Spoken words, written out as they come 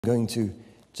I'm going to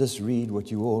just read what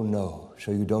you all know,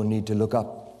 so you don't need to look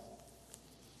up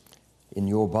in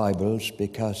your Bibles,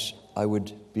 because I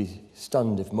would be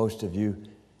stunned if most of you,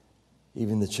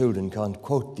 even the children, can't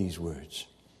quote these words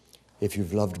if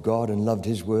you've loved God and loved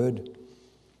His Word.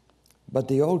 But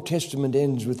the Old Testament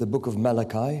ends with the book of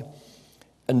Malachi,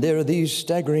 and there are these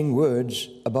staggering words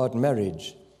about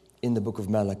marriage in the book of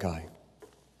Malachi,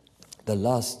 the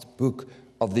last book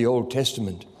of the Old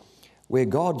Testament, where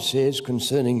God says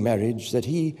concerning marriage that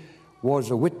He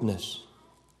was a witness.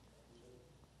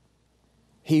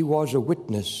 He was a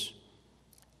witness.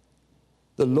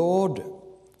 The Lord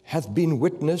hath been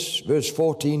witness, verse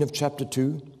 14 of chapter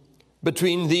 2,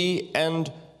 between thee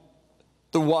and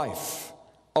the wife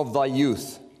of thy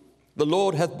youth. The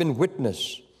Lord hath been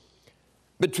witness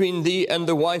between thee and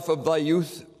the wife of thy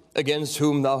youth, against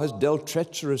whom thou hast dealt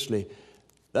treacherously.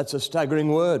 That's a staggering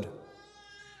word.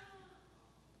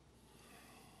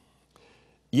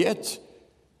 Yet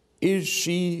is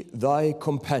she thy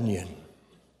companion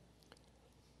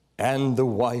and the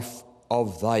wife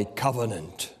of thy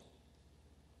covenant.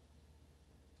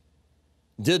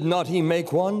 Did not He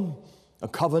make one, a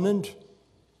covenant?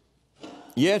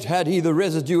 Yet had He the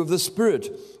residue of the Spirit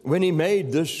when He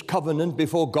made this covenant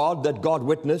before God that God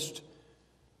witnessed.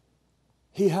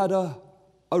 He had a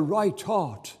right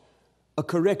heart, a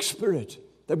correct spirit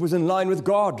that was in line with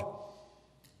God.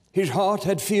 His heart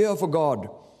had fear for God.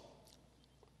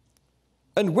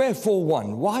 And wherefore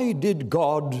one? Why did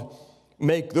God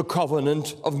make the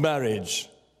covenant of marriage?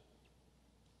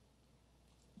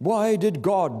 Why did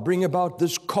God bring about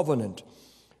this covenant?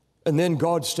 And then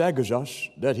God staggers us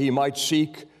that He might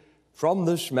seek from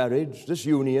this marriage, this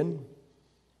union,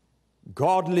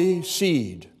 godly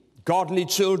seed, godly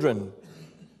children.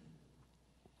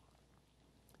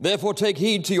 Therefore take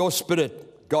heed to your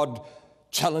spirit. God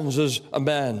challenges a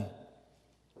man.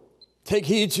 Take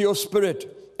heed to your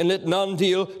spirit, and let none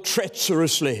deal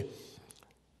treacherously.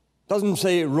 Doesn't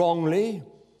say wrongly,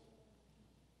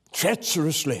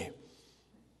 treacherously,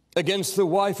 against the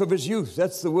wife of his youth.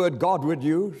 That's the word God would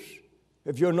use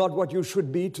if you're not what you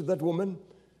should be to that woman.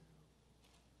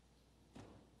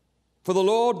 For the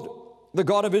Lord, the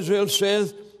God of Israel,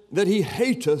 saith that He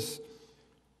hateth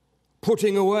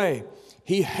putting away.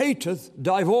 He hateth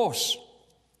divorce.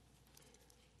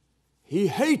 He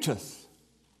hateth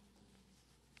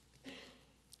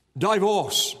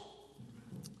divorce.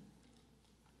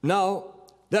 Now,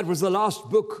 that was the last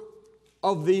book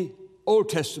of the Old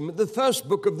Testament. The first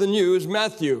book of the New is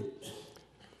Matthew.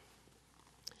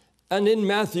 And in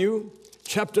Matthew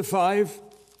chapter 5,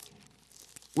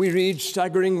 we read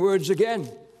staggering words again.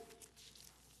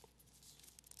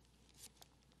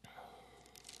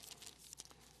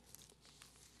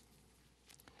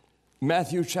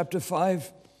 Matthew chapter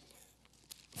 5,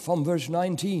 from verse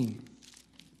 19.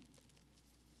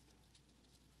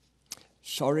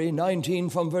 19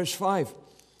 from verse 5.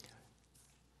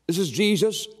 This is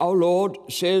Jesus, our Lord,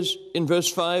 says in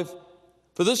verse 5,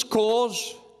 for this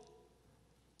cause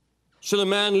shall a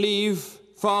man leave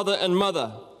father and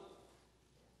mother,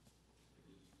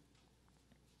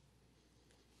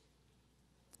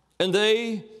 and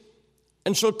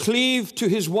shall cleave to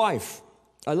his wife.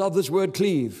 I love this word,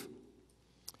 cleave.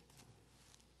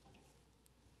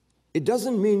 It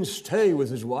doesn't mean stay with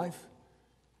his wife.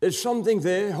 There's something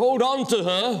there. Hold on to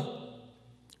her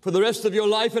for the rest of your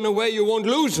life in a way you won't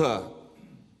lose her.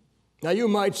 Now, you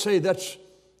might say that's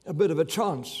a bit of a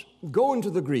chance. Go into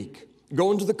the Greek,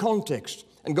 go into the context,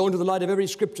 and go into the light of every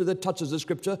scripture that touches the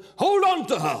scripture. Hold on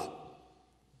to her.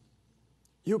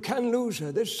 You can lose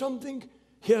her. There's something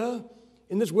here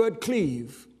in this word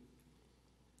cleave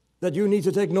that you need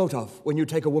to take note of when you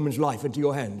take a woman's life into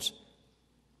your hands.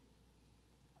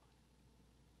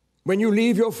 When you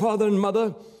leave your father and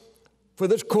mother for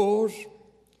this cause,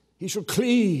 he shall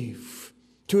cleave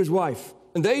to his wife,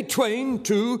 and they twain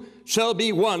two shall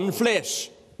be one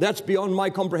flesh. That's beyond my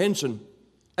comprehension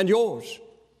and yours.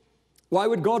 Why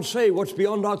would God say what's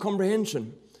beyond our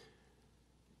comprehension?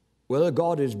 Well,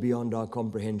 God is beyond our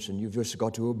comprehension. You've just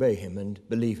got to obey Him and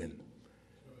believe Him.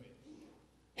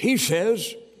 He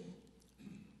says,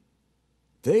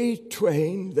 they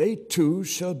two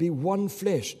shall be one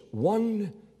flesh,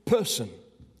 one person,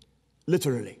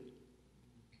 literally.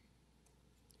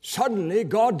 Suddenly,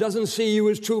 God doesn't see you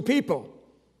as two people.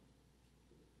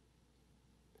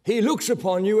 He looks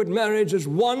upon you at marriage as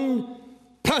one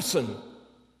person.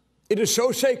 It is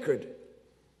so sacred.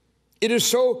 It is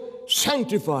so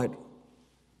sanctified.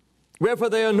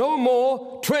 Wherefore they are no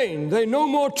more twain, they are no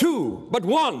more two, but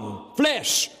one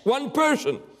flesh, one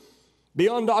person.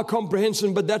 Beyond our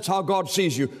comprehension, but that's how God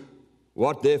sees you.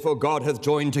 What therefore God hath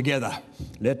joined together,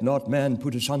 let not man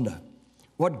put asunder.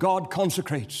 What God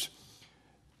consecrates,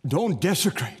 don't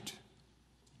desecrate.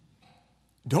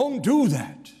 Don't do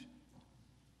that.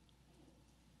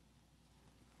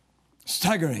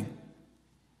 Staggering.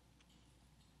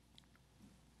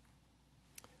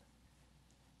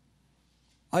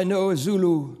 I know a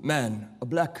Zulu man, a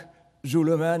black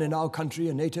Zulu man in our country,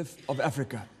 a native of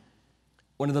Africa,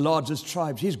 one of the largest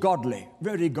tribes. He's godly,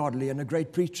 very godly, and a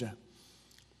great preacher.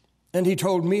 And he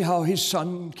told me how his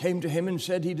son came to him and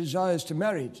said he desires to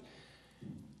marry.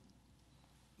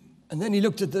 And then he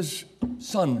looked at this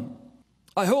son.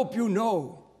 I hope you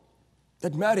know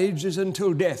that marriage is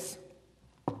until death.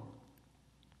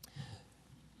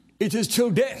 It is till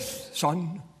death,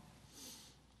 son.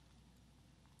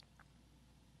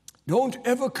 Don't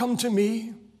ever come to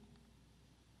me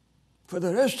for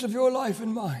the rest of your life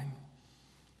and mine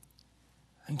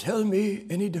and tell me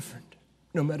any different,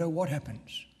 no matter what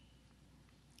happens.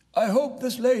 I hope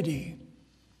this lady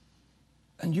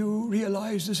and you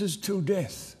realize this is till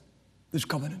death, this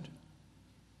covenant.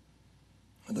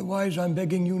 Otherwise, I'm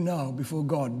begging you now before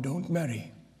God, don't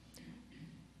marry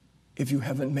if you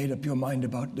haven't made up your mind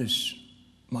about this,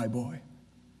 my boy.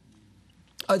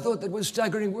 I thought that was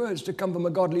staggering words to come from a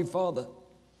godly father.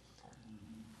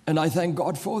 And I thank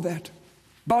God for that.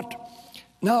 But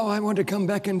now I want to come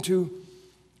back into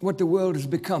what the world has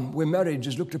become, where marriage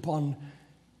is looked upon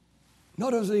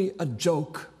not as a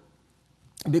joke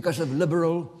because of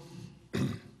liberal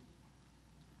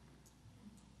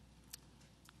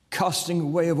casting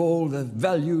away of all the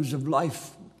values of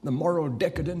life, the moral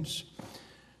decadence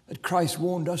that Christ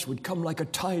warned us would come like a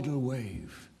tidal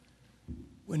wave.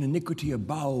 When iniquity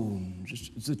abounds,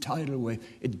 it's a tidal wave.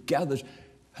 It gathers,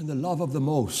 and the love of the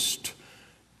most,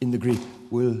 in the Greek,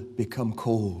 will become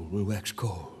cold, will wax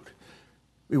cold.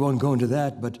 We won't go into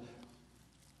that, but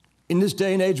in this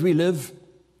day and age we live,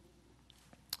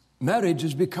 marriage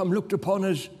has become looked upon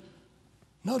as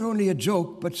not only a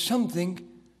joke, but something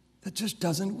that just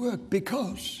doesn't work,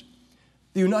 because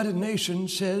the United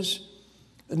Nations says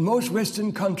that most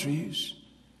Western countries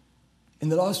in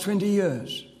the last 20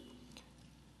 years,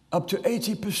 up to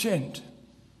 80%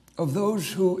 of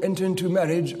those who enter into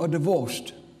marriage are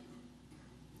divorced.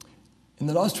 In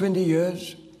the last 20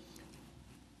 years,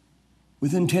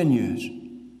 within 10 years.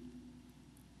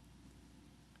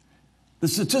 The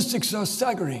statistics are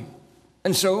staggering.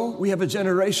 And so we have a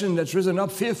generation that's risen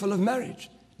up fearful of marriage,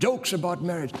 jokes about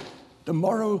marriage, the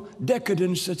moral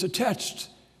decadence that's attached,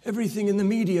 everything in the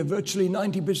media, virtually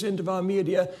 90% of our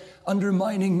media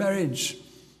undermining marriage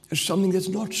as something that's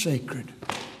not sacred.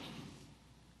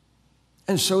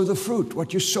 And so the fruit,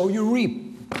 what you sow, you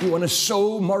reap. You want to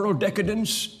sow moral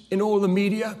decadence in all the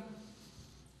media,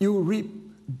 you reap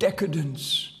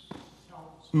decadence,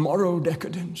 moral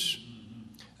decadence.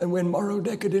 And when moral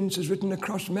decadence is written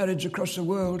across marriage, across the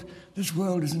world, this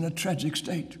world is in a tragic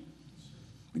state.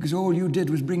 Because all you did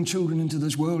was bring children into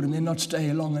this world and then not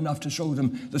stay long enough to show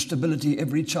them the stability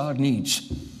every child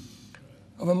needs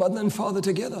of a mother and father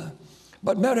together.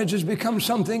 But marriage has become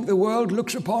something the world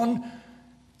looks upon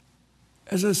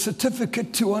as a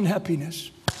certificate to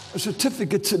unhappiness, a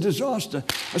certificate to disaster,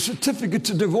 a certificate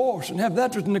to divorce, and have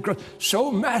that written across.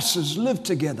 So masses live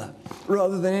together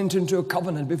rather than enter into a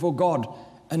covenant before God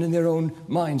and in their own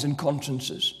minds and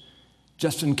consciences,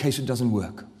 just in case it doesn't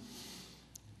work.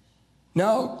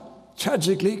 Now,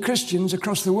 tragically, Christians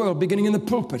across the world, beginning in the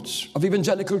pulpits of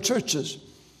evangelical churches,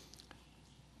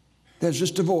 there's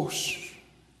just divorce,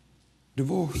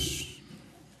 divorce,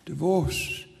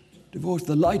 divorce, divorce.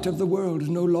 The light of the world is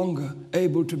no longer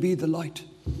able to be the light,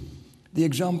 the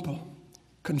example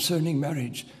concerning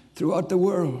marriage throughout the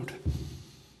world.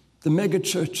 The mega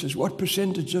churches, what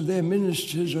percentage of their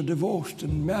ministers are divorced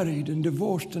and married and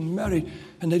divorced and married,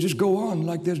 and they just go on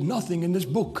like there's nothing in this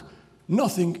book,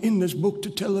 nothing in this book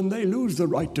to tell them they lose the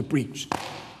right to preach.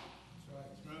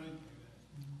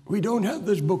 We don't have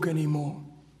this book anymore.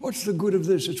 What's the good of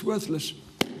this? It's worthless.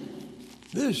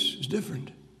 This is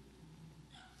different.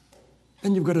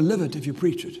 And you've got to live it if you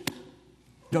preach it.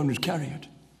 Don't just carry it.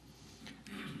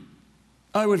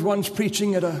 I was once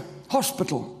preaching at a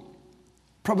hospital,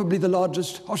 probably the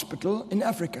largest hospital in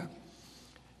Africa.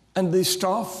 And the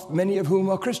staff, many of whom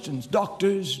are Christians,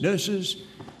 doctors, nurses,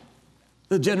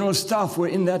 the general staff were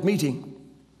in that meeting.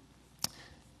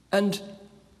 And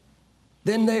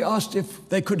then they asked if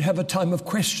they could have a time of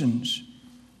questions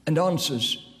and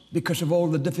answers because of all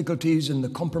the difficulties and the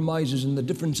compromises and the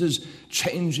differences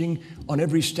changing on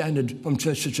every standard from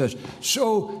church to church.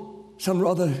 So some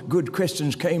rather good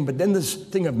questions came, but then this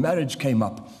thing of marriage came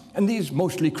up. And these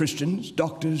mostly Christians,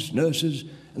 doctors, nurses,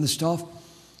 and the staff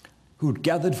who'd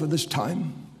gathered for this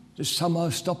time, to somehow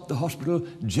stop the hospital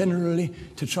generally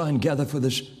to try and gather for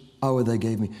this hour they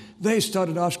gave me. They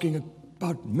started asking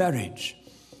about marriage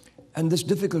and this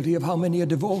difficulty of how many are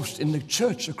divorced in the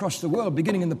church across the world,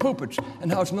 beginning in the pulpits,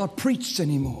 and how it's not preached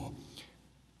anymore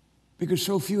because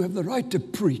so few have the right to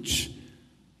preach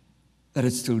that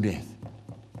it's still death.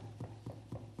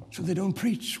 So they don't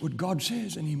preach what God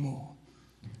says anymore.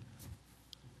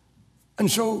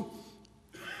 And so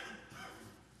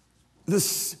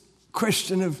this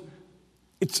question of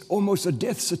it's almost a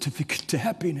death certificate to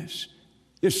happiness.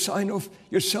 You sign off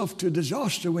yourself to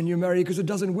disaster when you marry because it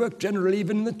doesn't work generally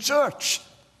even in the church.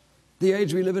 The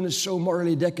age we live in is so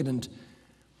morally decadent.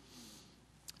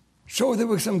 So there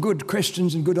were some good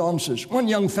questions and good answers. One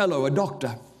young fellow, a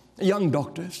doctor, a young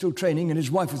doctor, still training, and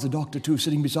his wife was a doctor too,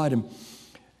 sitting beside him.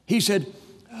 He said,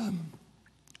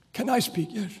 can I speak?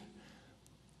 Yes.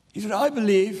 He said, I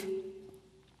believe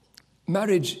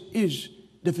marriage is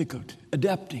difficult,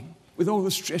 adapting with all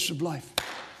the stress of life.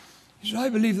 He said, I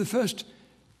believe the first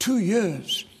 2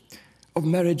 years of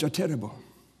marriage are terrible,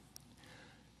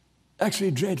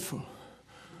 actually dreadful.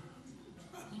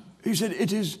 He said,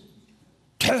 it is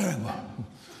terrible.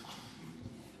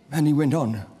 And he went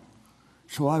on.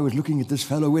 So I was looking at this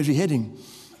fellow, where's he heading?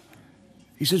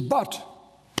 He says, but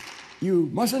you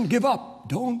mustn't give up.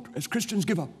 Don't, as Christians,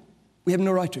 give up. We have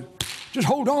no right to. Just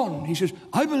hold on. He says,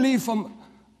 I believe from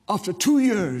after 2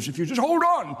 years, if you just hold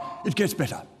on, it gets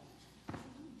better.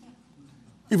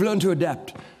 You've learned to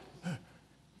adapt.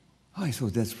 I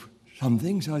thought that's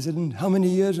something. So I said, and how many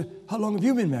years, how long have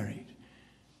you been married?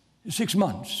 6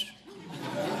 months.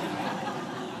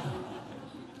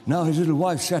 Now his little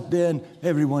wife sat there and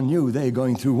everyone knew they're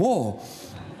going through war.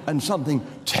 And something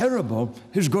terrible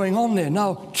is going on there.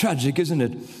 Now, tragic, isn't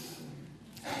it?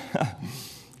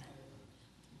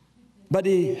 But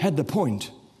he had the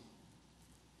point.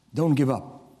 Don't give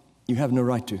up. You have no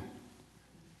right to.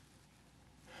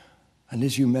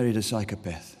 Unless you married a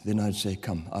psychopath, then I'd say,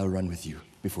 come, I'll run with you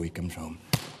before he comes home.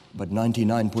 But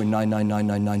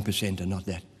 99.99999% are not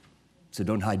that. So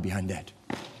don't hide behind that.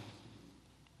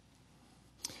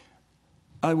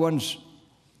 I once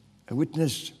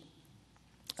witnessed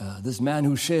this man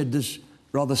who shared this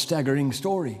rather staggering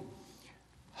story.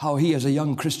 How he, as a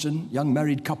young Christian, young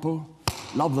married couple,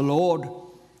 love the Lord.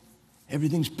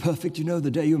 Everything's perfect, you know,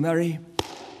 the day you marry.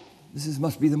 This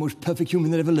must be the most perfect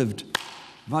human that ever lived.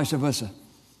 Vice versa.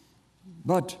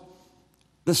 But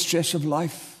the stress of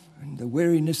life and the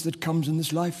weariness that comes in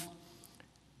this life,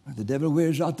 the devil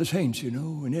wears out the saints, you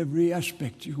know, in every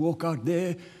aspect. You walk out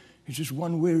there, it's just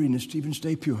one weariness to even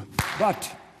stay pure.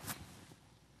 But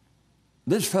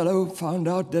this fellow found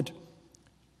out that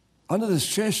under the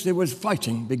stress there was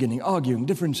fighting beginning, arguing,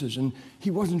 differences, and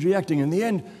he wasn't reacting. In the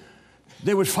end,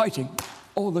 there was fighting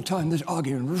all the time. There's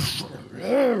arguing.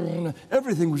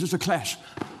 Everything was just a clash.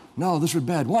 Now, this was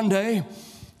bad. One day,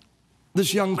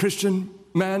 this young Christian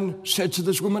man said to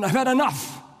this woman, I've had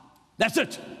enough. That's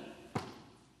it.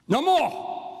 No more.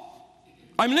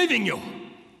 I'm leaving you.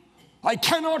 I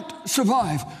cannot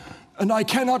survive, and I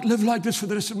cannot live like this for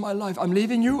the rest of my life. I'm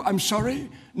leaving you. I'm sorry.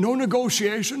 No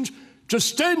negotiations. Just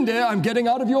stand there. I'm getting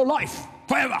out of your life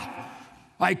forever.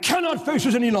 I cannot face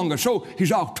this any longer. So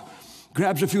he's out.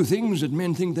 Grabs a few things that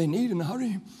men think they need in a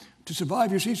hurry to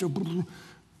survive, you see. So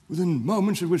within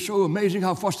moments, it was so amazing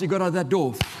how fast he got out of that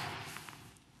door.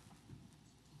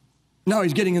 Now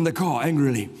he's getting in the car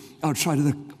angrily, outside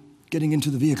of getting into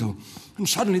the vehicle. And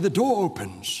suddenly the door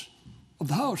opens of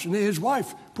the house, and there his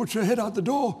wife puts her head out the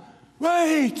door.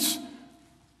 Wait!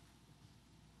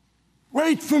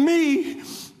 Wait for me!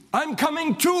 I'm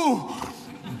coming too!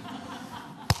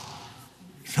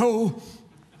 So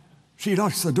she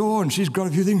locks the door, and she's got a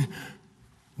few things.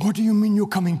 What do you mean you're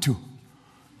coming too?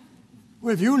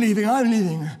 Well, if you're leaving, I'm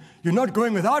leaving. You're not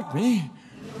going without me.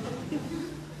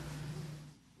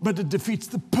 But it defeats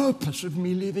the purpose of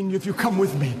me leaving you if you come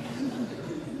with me.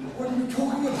 What are you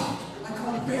talking about? I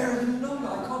can't bear it any longer.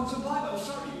 I can't survive. I'm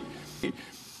sorry.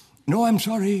 No, I'm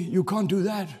sorry. You can't do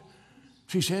that,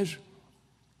 she says.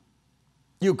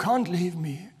 You can't leave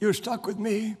me. You're stuck with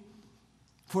me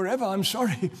forever. I'm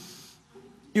sorry.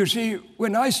 You see,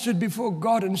 when I stood before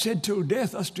God and said, till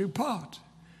death us do part,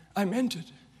 I meant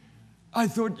it. I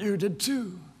thought you did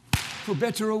too. For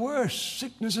better or worse,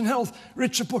 sickness and health,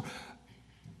 rich or poor.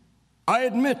 I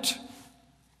admit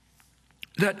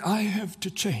that I have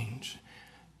to change.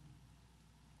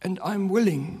 And I'm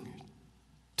willing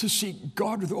to seek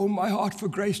God with all my heart for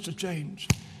grace to change.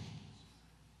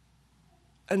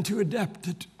 And to adapt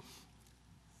it.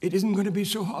 It isn't going to be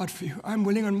so hard for you. I'm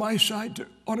willing on my side to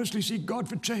honestly seek God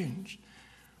for change.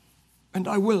 And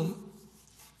I will.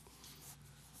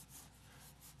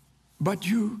 But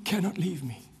you cannot leave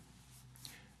me.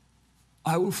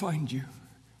 I will find you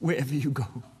wherever you go.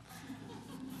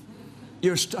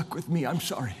 You're stuck with me, I'm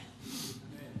sorry.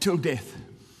 Till death.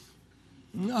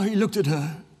 Now he looked at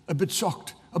her, a bit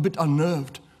shocked, a bit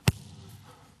unnerved.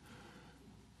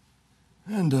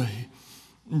 And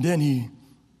then he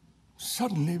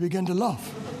suddenly began to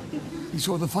laugh. He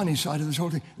saw the funny side of this whole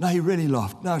thing. Now he really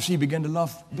laughed. Now she began to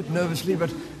laugh a bit nervously,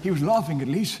 but he was laughing at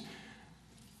least.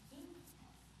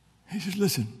 He says,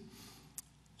 listen,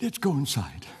 let's go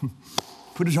inside.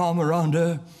 Put his arm around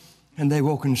her, and they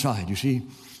walk inside, you see.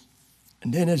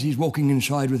 And then as he's walking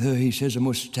inside with her, he says the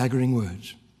most staggering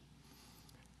words.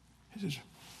 He says,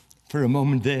 for a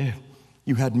moment there,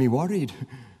 you had me worried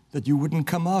that you wouldn't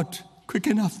come out quick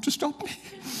enough to stop me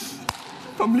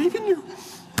from leaving you.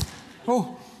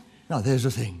 Oh, now there's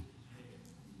the thing.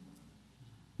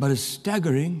 But it's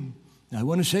staggering. I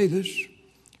want to say this,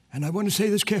 and I want to say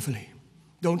this carefully.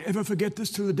 Don't ever forget this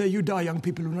till the day you die, young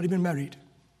people who are not even married.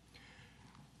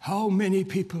 How many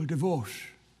people divorce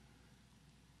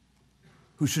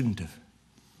who shouldn't have?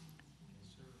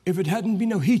 If it hadn't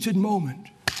been a heated moment,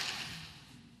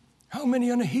 how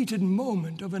many on a heated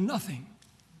moment of a nothing?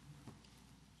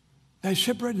 They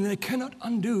separate and they cannot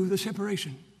undo the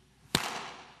separation.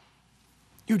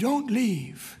 You don't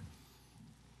leave.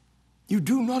 You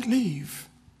do not leave.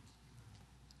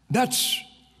 That's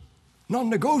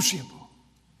non-negotiable.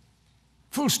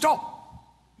 Full stop.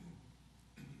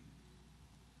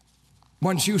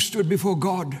 Once you stood before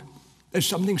God, there's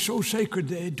something so sacred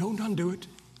there, don't undo it.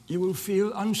 You will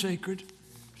feel unsacred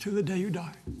till the day you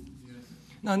die.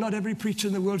 Now, not every preacher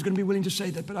in the world is going to be willing to say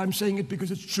that, but I'm saying it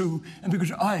because it's true and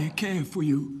because I care for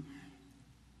you.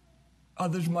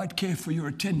 Others might care for your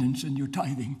attendance and your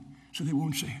tithing, so they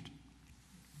won't say it.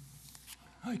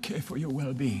 I care for your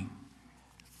well-being.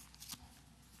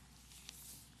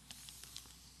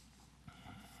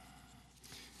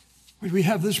 But we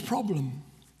have this problem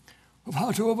of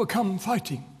how to overcome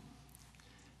fighting,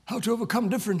 how to overcome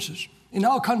differences. In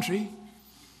our country,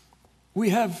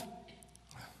 we have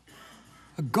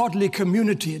a godly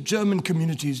community, German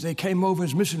communities. They came over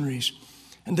as missionaries,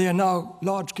 and they are now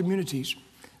large communities.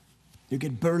 You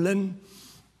get Berlin,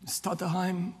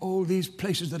 Stutterheim, all these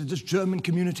places that are just German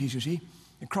communities, you see.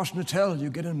 Across Natal, you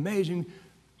get an amazing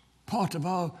part of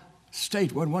our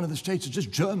state, where one of the states is just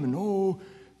German, all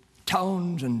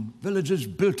towns and villages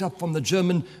built up from the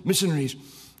German missionaries.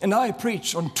 And I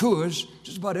preach on tours,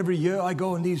 just about every year I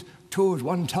go on these tours,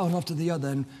 one town after the other,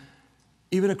 and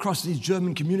even across these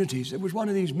German communities. It was one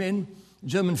of these men,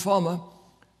 German farmer,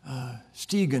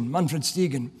 Manfred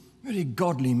Stegen, very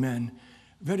godly man,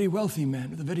 very wealthy man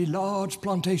with a very large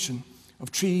plantation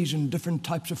of trees and different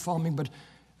types of farming, but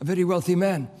a very wealthy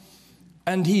man.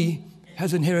 And he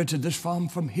has inherited this farm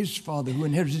from his father, who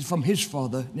inherited from his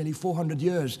father nearly 400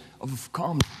 years of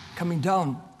calm coming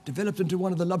down, developed into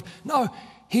one of the loved. Now,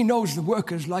 he knows the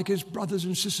workers like his brothers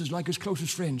and sisters, like his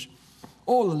closest friends.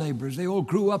 All the laborers, they all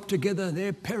grew up together.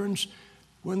 Their parents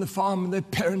were in the farm, and their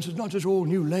parents, it's not just all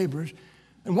new laborers.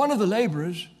 And one of the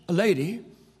laborers, a lady,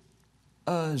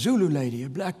 a Zulu lady, a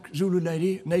black Zulu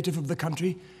lady, native of the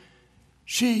country,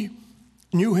 she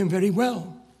knew him very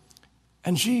well.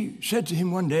 And she said to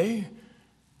him one day,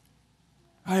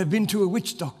 I have been to a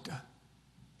witch doctor.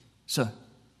 Sir,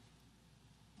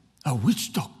 a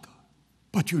witch doctor?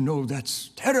 But you know that's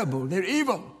terrible, they're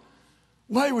evil.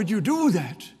 Why would you do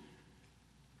that?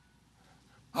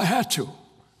 I had to.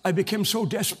 I became so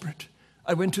desperate.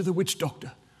 I went to the witch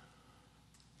doctor.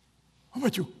 Oh,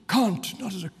 but you can't,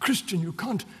 not as a Christian, you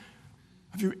can't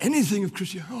have you anything of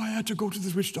Christian. Oh, I had to go to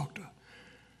this witch doctor.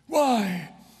 Why?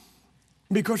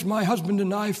 Because my husband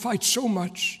and I fight so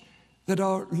much that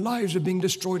our lives are being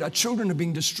destroyed, our children are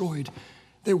being destroyed.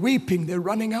 They're weeping, they're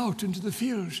running out into the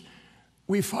fields.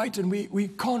 We fight and we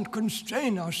can't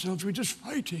constrain ourselves, we're just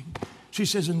fighting. She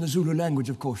says in the Zulu language,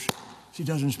 of course. She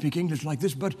doesn't speak English like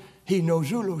this, but he knows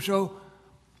Zulu. So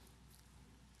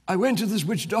I went to this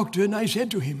witch doctor and I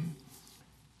said to him,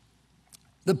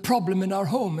 the problem in our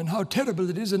home and how terrible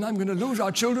it is, and I'm going to lose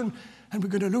our children and we're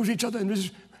going to lose each other, and this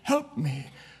is, help me.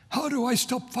 How do I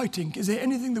stop fighting? Is there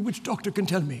anything the witch doctor can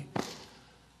tell me?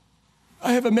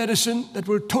 I have a medicine that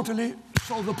will totally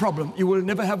solve the problem. You will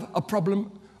never have a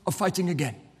problem of fighting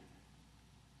again.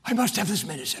 I must have this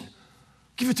medicine.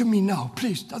 Give it to me now,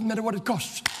 please. Doesn't matter what it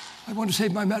costs. I want to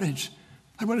save my marriage.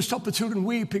 I want to stop the children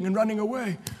weeping and running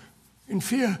away in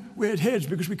fear where it heads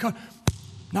because we can't.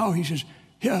 Now he says,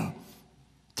 here,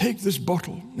 take this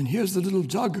bottle, and here's the little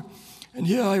jug, and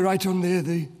here I write on there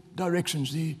the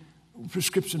directions, the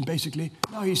prescription basically.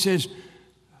 Now he says,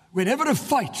 whenever a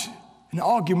fight, an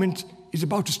argument is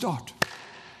about to start,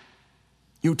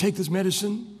 You take this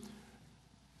medicine,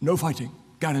 no fighting,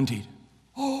 guaranteed.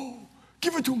 Oh,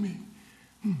 give it to me.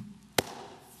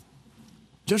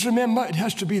 Just remember, it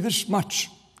has to be this much.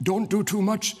 Don't do too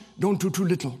much, don't do too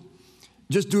little.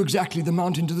 Just do exactly the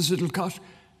amount into this little cup.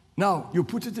 Now, you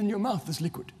put it in your mouth, this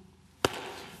liquid.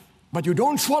 But you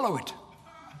don't swallow it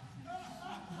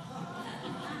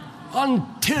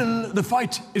until the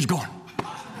fight is gone.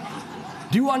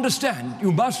 Do you understand?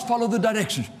 You must follow the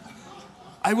directions.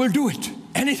 I will do it,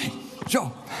 anything.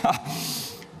 So,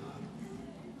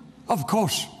 of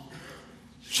course,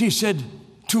 she said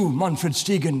to Manfred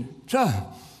Stegen, "Sir,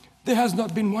 there has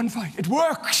not been one fight. It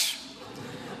works.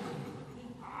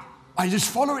 I just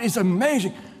follow it. It's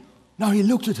amazing." Now he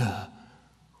looked at her.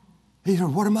 He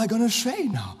said, "What am I going to say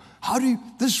now? How do you..."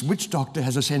 This witch doctor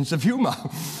has a sense of humor,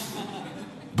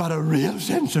 but a real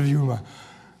sense of humor.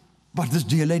 But this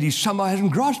dear lady somehow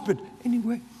hasn't grasped it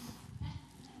anyway.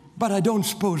 But I don't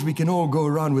suppose we can all go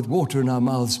around with water in our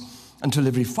mouths until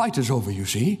every fight is over, you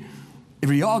see.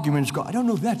 Every argument's gone. I don't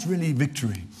know if that's really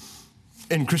victory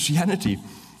in Christianity.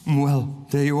 Well,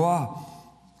 there you are.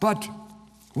 But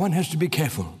one has to be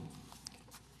careful.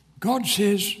 God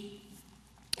says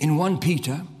in 1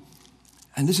 Peter,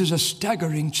 and this is a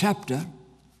staggering chapter,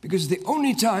 because the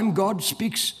only time God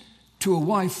speaks to a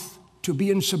wife to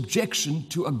be in subjection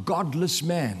to a godless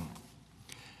man.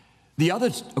 The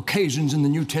other occasions in the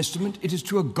New Testament, it is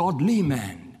to a godly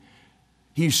man.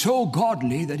 He's so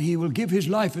godly that he will give his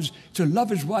life to love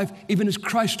his wife, even as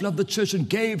Christ loved the church and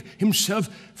gave himself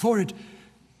for it.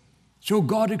 So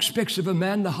God expects of a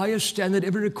man the highest standard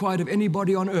ever required of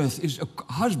anybody on earth is a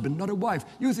husband, not a wife.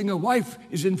 You think a wife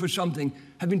is in for something,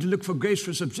 having to look for grace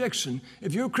for subjection.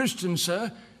 If you're a Christian,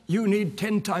 sir, you need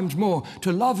 10 times more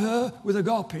to love her with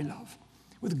agape love,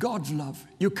 with God's love.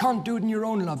 You can't do it in your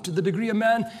own love. To the degree a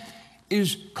man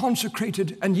is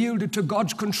consecrated and yielded to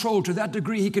God's control, to that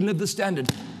degree he can live the standard.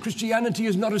 Christianity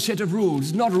is not a set of rules.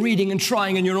 It's not reading and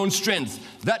trying in your own strength.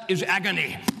 That is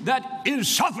agony. That is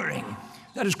suffering.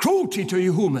 That is cruelty to a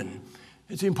human.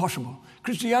 It's impossible.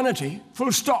 Christianity,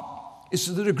 full stop, is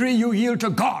to the degree you yield to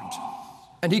God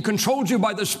and he controls you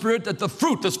by the Spirit, that the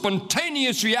fruit, the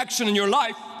spontaneous reaction in your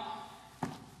life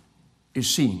is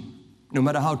seen, no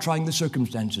matter how trying the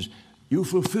circumstances. You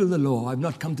fulfill the law. I've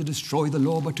not come to destroy the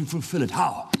law, but to fulfill it.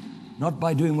 How? Not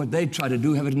by doing what they try to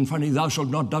do, have it in front of you, thou shalt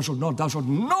not, thou shalt not, thou shalt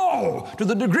not. No! To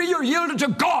the degree you're yielded to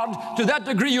God, to that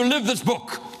degree you live this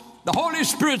book. The Holy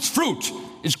Spirit's fruit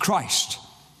is Christ.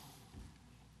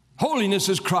 Holiness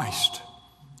is Christ.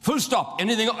 Full stop.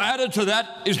 Anything added to that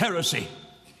is heresy.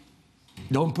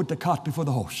 Don't put the cart before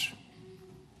the horse.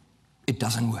 It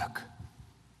doesn't work.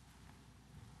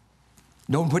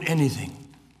 Don't put anything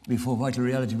before vital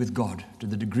reality with God, to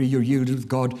the degree you're yielded with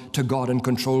God, to God and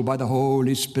controlled by the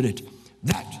Holy Spirit.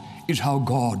 That is how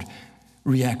God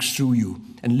reacts through you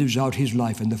and lives out his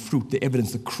life, and the fruit, the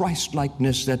evidence, the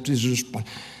Christ-likeness that is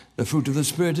the fruit of the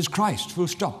Spirit is Christ, full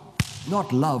stop.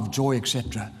 Not love, joy,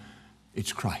 etc.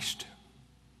 It's Christ.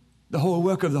 The whole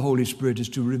work of the Holy Spirit is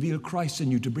to reveal Christ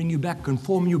in you, to bring you back,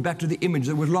 conform you back to the image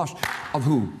that was lost of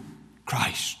who?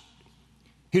 Christ.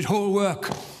 His whole work.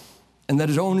 And that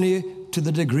is only to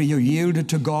the degree you're yielded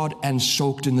to God and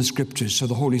soaked in the Scriptures, so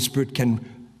the Holy Spirit can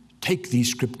take these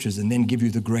Scriptures and then give you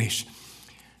the grace.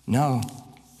 Now,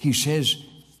 he says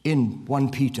in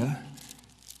 1 Peter,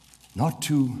 not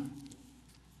to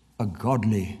a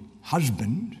godly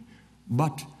husband,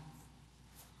 but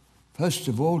first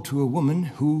of all to a woman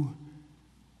who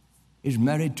is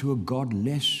married to a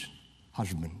godless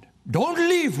husband. Don't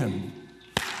leave him.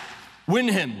 Win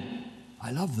him.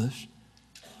 I love this.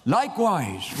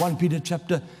 Likewise, 1 Peter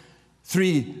chapter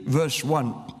 3, verse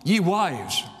 1. Ye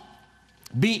wives,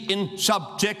 be in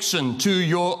subjection to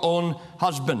your own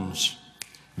husbands,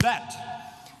 that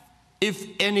if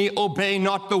any obey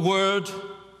not the word,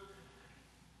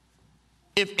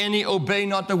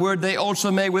 they also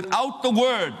may without the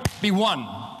word be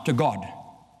won to God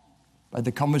by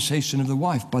the conversation of the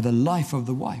wife, by the life of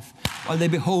the wife, while they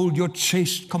behold your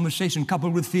chaste conversation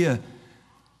coupled with fear,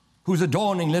 whose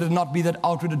adorning, let it not be that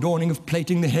outward adorning of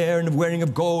plaiting the hair and of wearing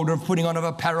of gold or of putting on of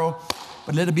apparel,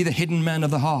 but let it be the hidden man of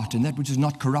the heart, and that which is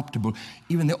not corruptible,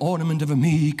 even the ornament of a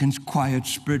meek and quiet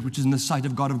spirit, which is in the sight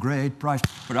of God of great price.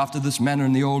 For after this manner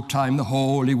in the old time, the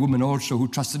holy women also who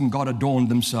trusted in God adorned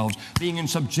themselves, being in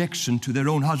subjection to their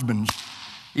own husbands,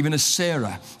 even as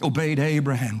Sarah obeyed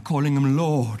Abraham, calling him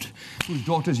Lord, whose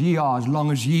daughters ye are, as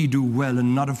long as ye do well,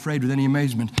 and not afraid with any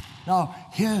amazement. Now,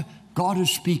 here God is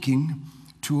speaking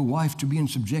to a wife to be in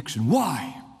subjection.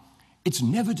 Why? It's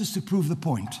never just to prove the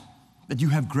point that you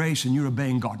have grace and you're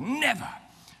obeying God. Never.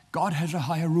 God has a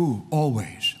higher rule,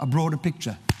 always, a broader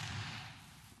picture.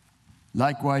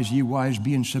 Likewise, ye wives,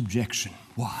 be in subjection.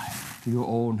 Why? To your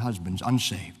own husbands,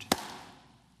 unsaved.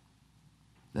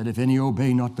 That if any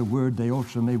obey not the word, they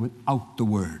also may without the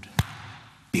word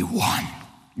be won.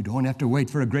 You don't have to wait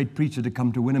for a great preacher to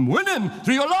come to win him. Win him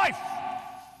through your life.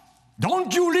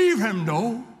 Don't you leave him,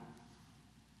 no.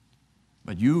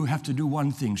 But you have to do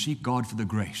one thing. Seek God for the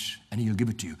grace, and he'll give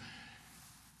it to you.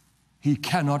 He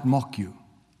cannot mock you.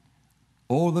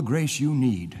 All the grace you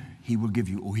need, he will give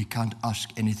you, or he can't ask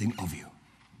anything of you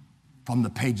from the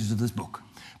pages of this book.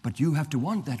 But you have to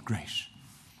want that grace.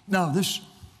 Now, this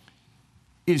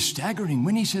is staggering.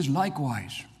 When he says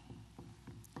likewise,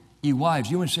 ye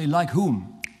wives, you would say like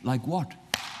whom? Like what?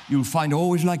 You'll find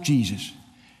always like Jesus.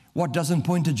 What doesn't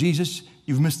point to Jesus?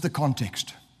 You've missed the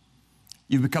context.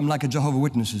 You've become like a Jehovah's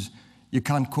Witnesses. You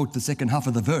can't quote the second half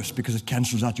of the verse because it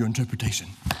cancels out your interpretation.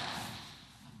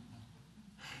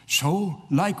 So,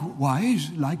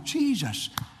 likewise, like Jesus.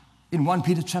 In 1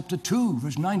 Peter chapter 2,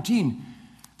 verse 19,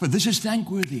 for this is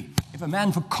thankworthy, if a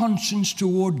man for conscience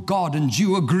toward God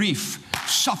endure grief,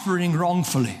 suffering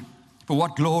wrongfully. For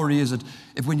what glory is it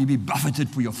if when you be buffeted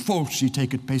for your faults, you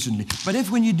take it patiently? But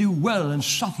if when you do well and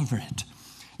suffer for it,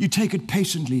 you take it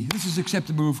patiently, this is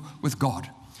acceptable with God.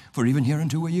 For even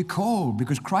hereunto were ye called,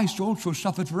 because Christ also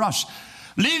suffered for us,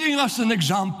 leaving us an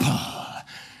example,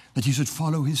 that ye should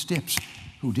follow his steps,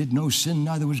 who did no sin,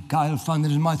 neither was guile found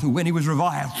in his mouth, who when he was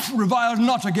reviled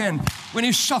not again. When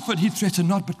he suffered, he threatened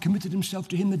not, but committed himself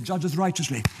to him that judgeth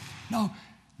righteously. Now,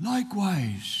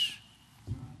 likewise,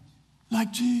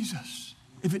 like Jesus.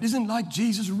 If it isn't like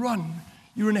Jesus, run.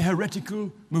 You're in a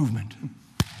heretical movement.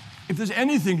 If there's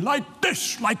anything like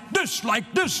this, like this,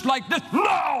 like this, like this,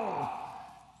 no!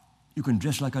 You can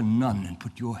dress like a nun and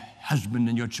put your husband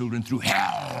and your children through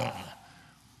hell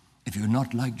if you're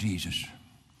not like Jesus.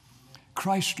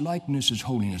 Christ-likeness is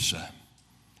holiness, sir.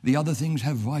 The other things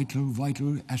have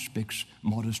vital aspects,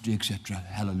 modesty, etc.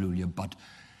 Hallelujah. But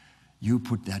you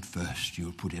put that first,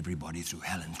 you'll put everybody through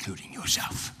hell, including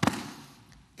yourself.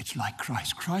 It's like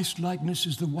Christ. Christ-likeness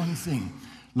is the one thing.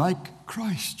 Like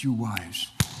Christ, you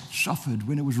wives, suffered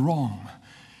when it was wrong.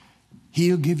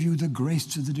 He'll give you the grace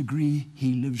to the degree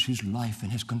he lives his life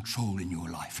and has control in your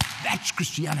life. That's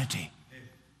Christianity.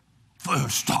 Full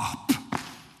stop.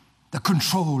 The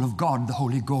control of God, the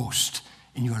Holy Ghost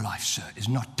in your life, sir, is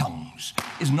not tongues,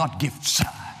 is not gifts, sir.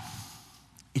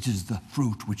 It is the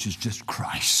fruit which is just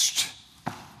Christ,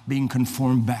 being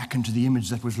conformed back into the image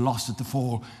that was lost at the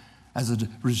fall as a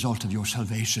result of your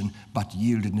salvation, but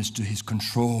yieldedness to his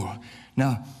control.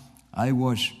 Now, I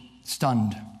was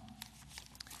stunned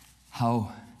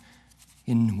how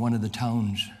in one of the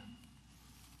towns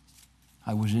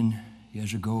I was in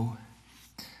years ago,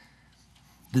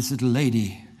 this little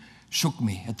lady shook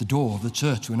me at the door of the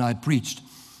church when I had preached.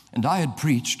 And I had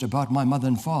preached about my mother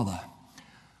and father.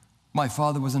 My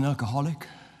father was an alcoholic.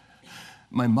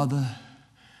 My mother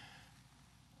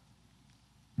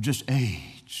just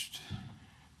aged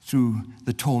through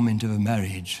the torment of a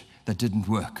marriage that didn't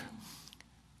work.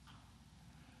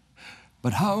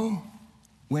 But how,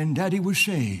 when Daddy was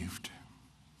saved,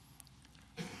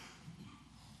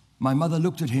 my mother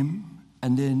looked at him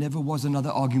and there never was another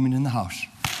argument in the house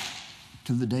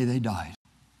till the day they died.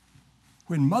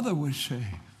 When Mother was saved,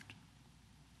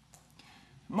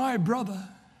 my brother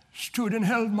stood and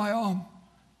held my arm,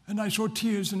 and I saw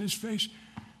tears in his face.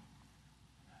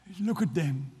 Look at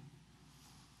them.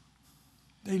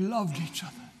 They loved each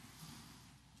other.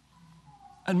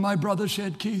 And my brother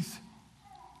said, Keith,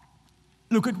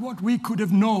 look at what we could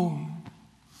have known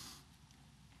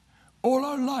all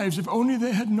our lives if only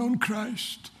they had known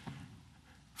Christ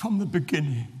from the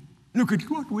beginning. Look at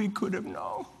what we could have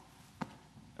known.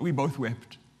 And we both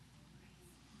wept,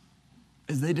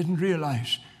 as they didn't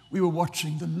realize we were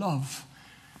watching the love,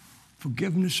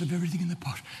 forgiveness of everything in the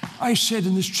past. I said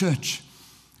in this church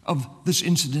of this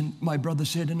incident, my brother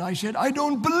said, and I said, I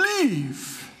don't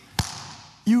believe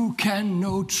you can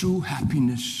know true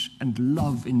happiness and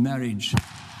love in marriage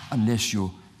unless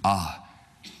you are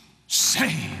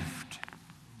saved,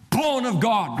 born of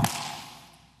God,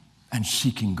 and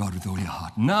seeking God with all your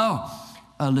heart. Now,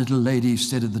 a little lady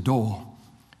stood at the door.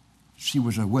 She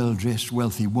was a well-dressed,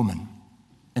 wealthy woman,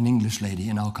 an English lady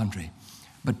in our country,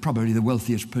 but probably the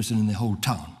wealthiest person in the whole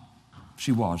town.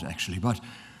 She was, actually, but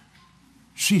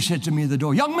she said to me at the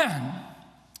door, young man,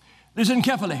 listen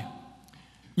carefully.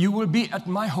 You will be at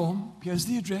my home, here's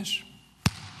the address,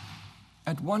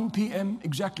 at 1 p.m.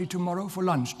 exactly tomorrow for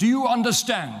lunch. Do you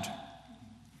understand?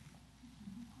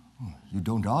 You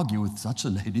don't argue with such a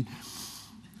lady.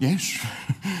 Yes.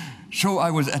 So I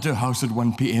was at her house at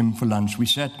 1 p.m. for lunch. We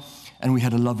sat and we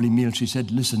had a lovely meal. She said,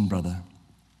 listen, brother,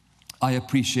 I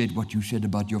appreciate what you said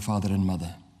about your father and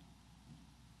mother.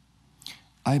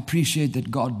 I appreciate that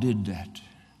God did that.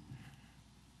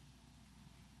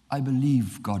 I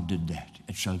believe God did that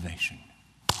at salvation.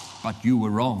 But you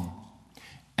were wrong.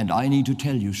 And I need to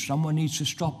tell you, someone needs to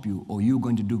stop you, or you're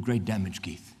going to do great damage,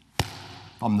 Keith,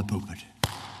 from the pulpit.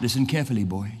 Listen carefully,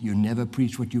 boy. You never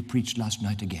preach what you preached last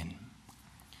night again.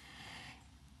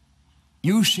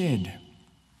 You said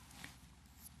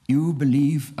you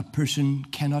believe a person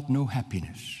cannot know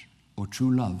happiness or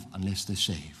true love unless they're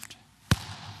saved.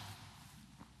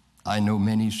 I know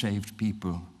many saved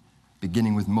people,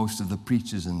 beginning with most of the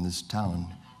preachers in this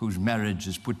town, whose marriage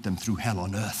has put them through hell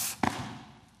on earth,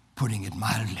 putting it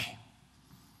mildly.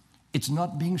 It's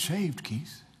not being saved,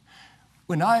 Keith.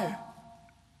 When I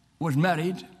was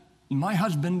married, my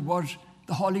husband was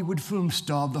the Hollywood film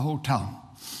star of the whole town.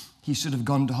 He should have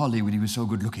gone to Hollywood, he was so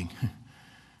good looking.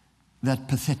 That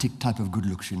pathetic type of good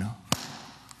looks, you know.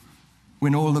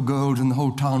 When all the girls in the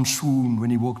whole town swooned when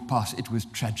he walked past, it was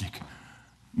tragic.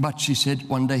 But she said,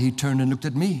 one day he turned and looked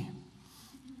at me.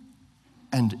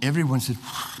 And everyone said,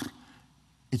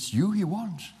 it's you he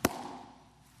wants.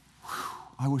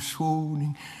 I was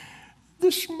swooning.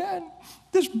 This man,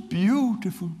 this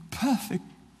beautiful, perfect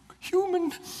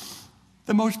human,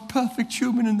 the most perfect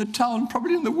human in the town,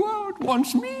 probably in the world,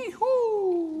 wants me.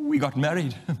 Oh, we got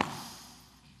married.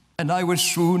 And I was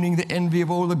swooning, the envy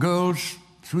of all the girls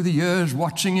through the years,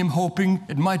 watching him, hoping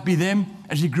it might be them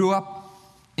as he grew up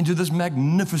into this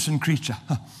magnificent creature.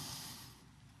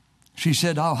 She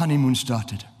said, our honeymoon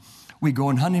started. We go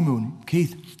on honeymoon,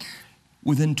 Keith.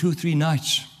 Within 2-3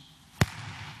 nights,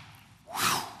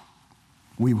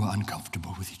 we were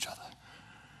uncomfortable with each other.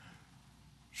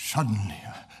 Suddenly,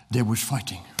 there was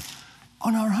fighting.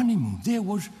 On our honeymoon, there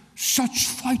was such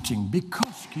fighting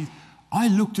because, Keith, I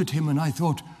looked at him and I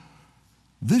thought,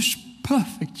 this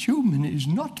perfect human is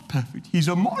not perfect. He's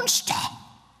a monster.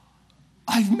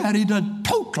 I've married a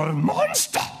total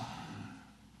monster.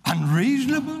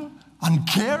 Unreasonable,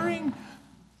 uncaring,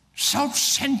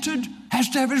 self-centered, has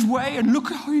to have his way, and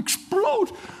look how he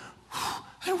explodes.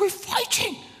 And we're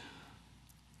fighting.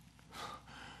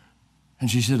 And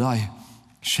she said, I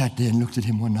sat there and looked at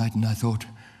him one night and I thought,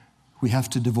 we have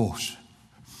to divorce.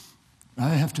 I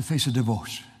have to face a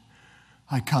divorce.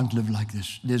 I can't live like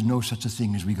this. There's no such a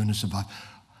thing as we're going to survive.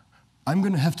 I'm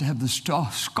going to have the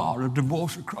scar of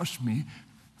divorce across me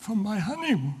from my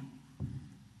honeymoon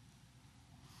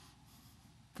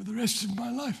for the rest of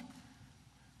my life.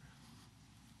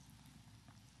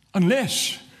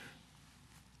 Unless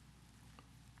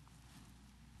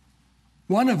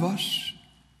one of us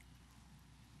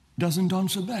doesn't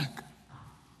answer back.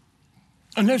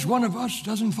 Unless one of us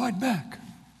doesn't fight back.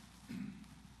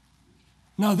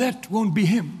 Now that won't be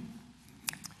him.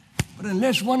 But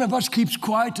unless one of us keeps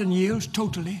quiet and yields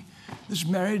totally, this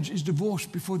marriage is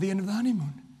divorced before the end of the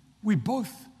honeymoon. We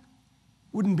both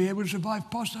wouldn't be able to survive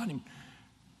past the honeymoon.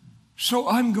 So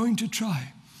I'm going to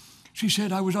try. She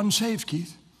said I was unsaved,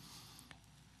 Keith.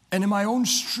 And in my own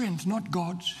strength, not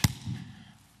God's,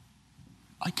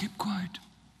 I kept quiet.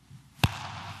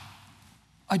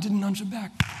 I didn't answer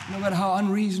back, no matter how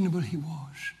unreasonable he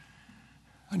was.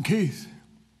 And Keith,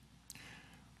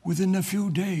 within a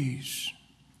few days,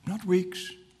 not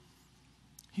weeks,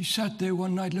 he sat there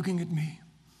one night looking at me,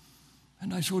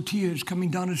 and I saw tears coming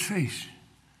down his face.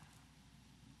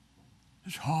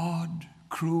 This hard,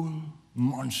 cruel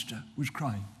monster was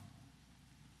crying.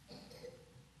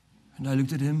 And I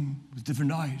looked at him with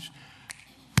different eyes.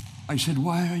 I said,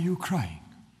 why are you crying?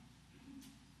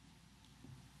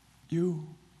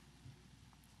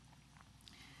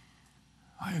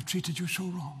 I have treated you so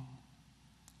wrong.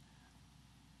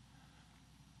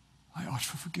 I ask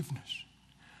for forgiveness.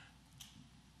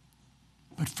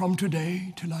 But from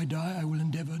today till I die, I will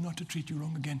endeavor not to treat you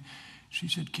wrong again. She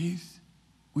said, Keith,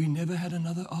 we never had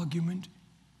another argument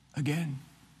again.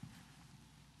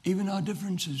 Even our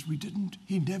differences, we didn't.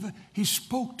 He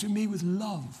spoke to me with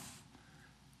love,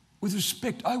 with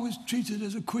respect. I was treated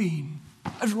as a queen,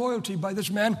 as royalty by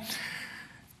this man.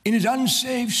 In his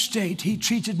unsaved state, he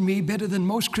treated me better than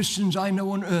most Christians I know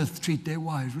on earth treat their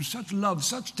wives, with such love,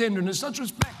 such tenderness, such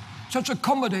respect, such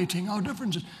accommodating our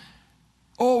differences,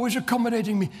 always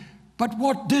accommodating me. But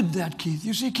what did that, Keith?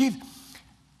 You see, Keith,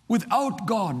 without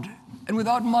God and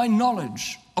without my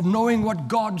knowledge of knowing what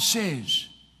God says,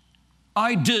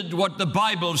 I did what the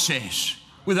Bible says.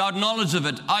 Without knowledge of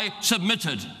it, I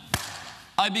submitted.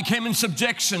 I became in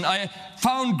subjection. I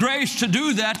found grace to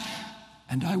do that,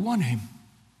 and I won him.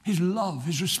 His love,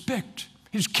 his respect,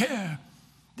 his care,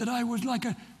 that I was like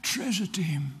a treasure to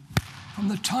him from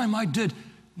the time I did.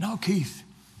 Now, Keith,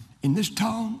 In this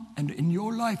town and in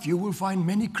your life, you will find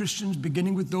many Christians,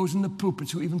 beginning with those in the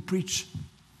pulpits who even preach.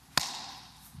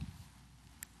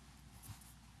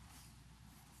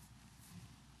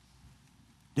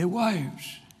 Their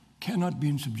wives cannot be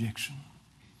in subjection.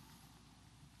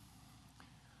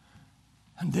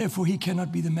 And therefore, he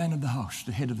cannot be the man of the house,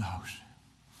 the head of the house.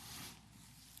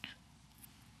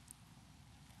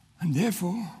 And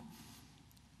therefore,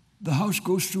 the house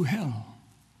goes through hell,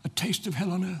 a taste of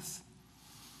hell on earth.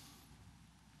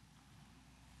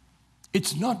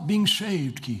 It's not being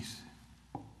saved, Keith,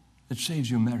 that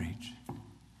saves your marriage.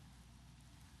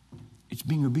 It's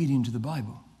being obedient to the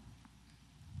Bible.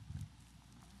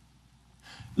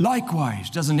 Likewise,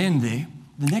 doesn't end there.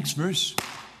 The next verse,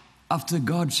 after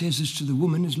God says this to the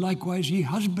woman, is likewise ye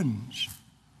husbands.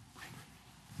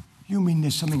 You mean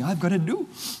there's something I've got to do?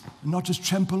 And not just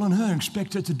trample on her and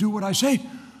expect her to do what I say?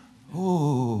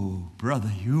 Oh,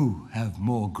 brother, you have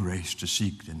more grace to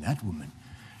seek than that woman,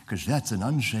 because that's an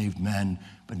unsaved man,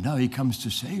 but now he comes to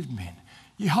saved men.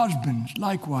 Ye husbands,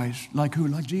 likewise, like who?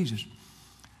 Like Jesus.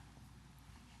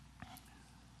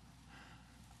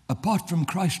 Apart from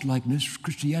Christ-likeness,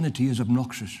 Christianity is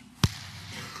obnoxious.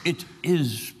 It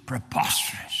is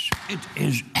preposterous. It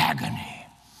is agony.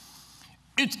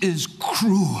 It is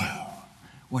cruel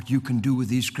what you can do with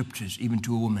these scriptures, even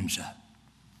to a woman, sir.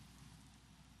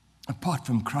 Apart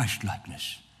from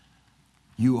Christ-likeness,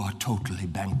 you are totally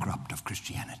bankrupt of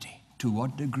Christianity. To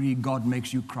what degree God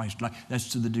makes you Christ-like, that's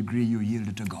to the degree you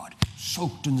yielded to God.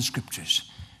 Soaked in the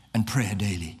scriptures and prayer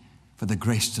daily for the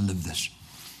grace to live this.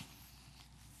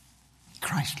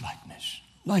 Christ-likeness.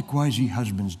 Likewise, ye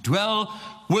husbands, dwell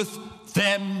with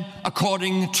them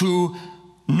according to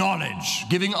knowledge,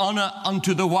 giving honor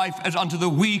unto the wife as unto the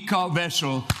weaker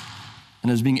vessel,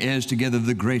 and as being heirs together of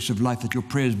the grace of life, that your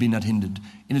prayers be not hindered.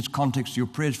 In its context, your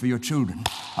prayers for your children.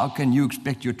 How can you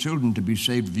expect your children to be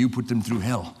saved if you put them through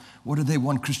hell? What do they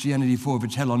want Christianity for if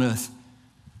it's hell on earth?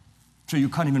 So you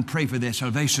can't even pray for their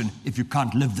salvation if you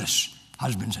can't live this,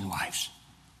 husbands and wives.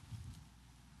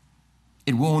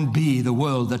 It won't be the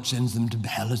world that sends them to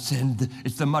hell.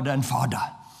 It's the mother and father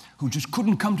who just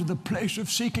couldn't come to the place of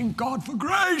seeking God for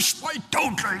grace by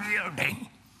total yielding.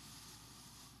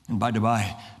 And by the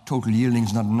way, total yielding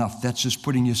is not enough. That's just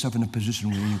putting yourself in a position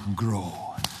where you can grow.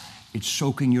 It's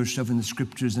soaking yourself in the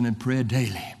scriptures and in prayer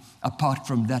daily. Apart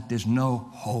from that, there's no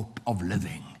hope of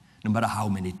living, no matter how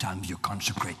many times you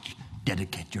consecrate,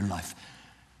 dedicate your life.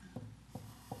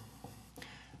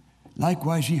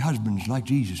 Likewise, ye husbands, like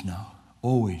Jesus now,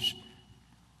 always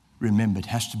remember it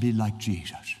has to be like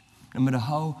Jesus, no matter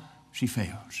how she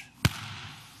fails.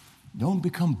 Don't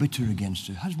become bitter against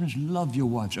her. Husbands, love your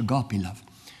wives, agape love.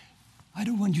 I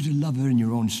don't want you to love her in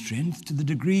your own strength. To the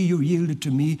degree you yielded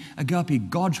to me, agape,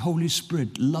 God's Holy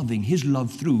Spirit, loving, his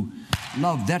love through.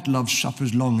 Love, that love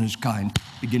suffers long and is kind,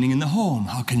 beginning in the home.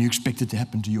 How can you expect it to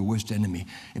happen to your worst enemy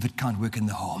if it can't work in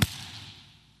the home?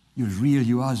 You're as real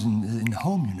you are in the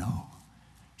home, you know.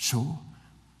 So,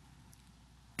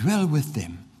 dwell with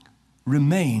them.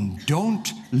 Remain.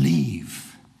 Don't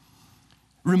leave.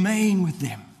 Remain with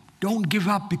them. Don't give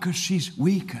up because she's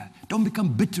weaker. Don't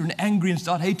become bitter and angry and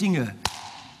start hating her.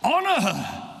 Honor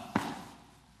her.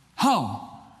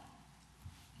 How?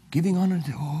 Giving honor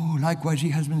to, likewise, ye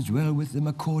husbands, dwell with them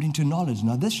according to knowledge.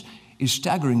 Now, this is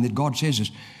staggering that God says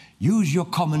this. Use your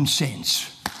common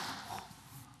sense.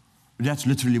 That's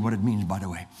literally what it means, by the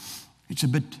way. It's a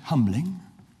bit humbling.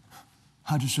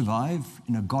 How to survive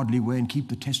in a godly way and keep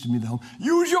the testimony of the home.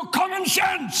 Use your common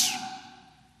sense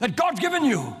that God's given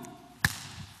you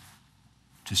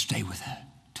to stay with her,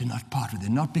 to not part with her,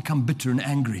 not become bitter and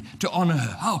angry, to honor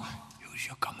her. How? Use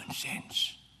your common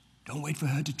sense. Don't wait for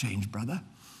her to change, brother.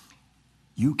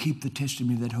 You keep the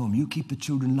testimony of that home. You keep the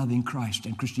children loving Christ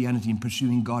and Christianity and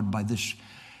pursuing God by this.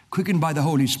 Quickened by the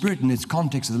Holy Spirit in its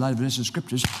context of the life of the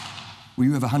scriptures, where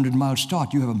you have a 100-mile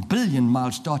start, you have a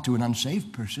 1,000,000,000 start to an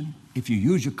unsaved person. If you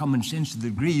use your common sense to the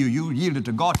degree you yield it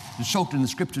to God and soaked in the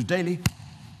scriptures daily,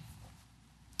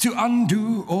 to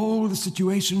undo all the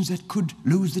situations that could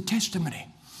lose the testimony.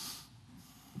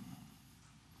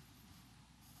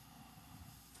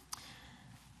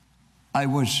 I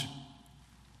was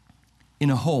in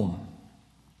a home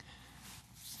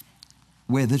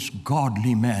where this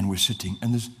godly man was sitting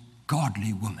and this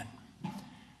godly woman.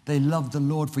 They loved the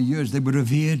Lord for years. They were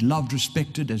revered, loved,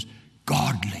 respected as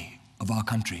godly of our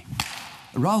country.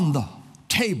 Around the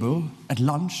table at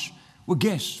lunch were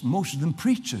guests, most of them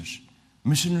preachers,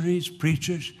 missionaries,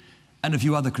 preachers, and a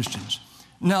few other Christians.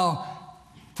 Now,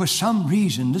 for some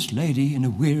reason, this lady, in a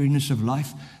weariness of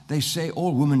life, they say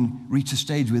all women reach a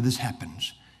stage where this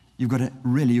happens. You've got to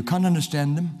really, you can't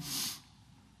understand them.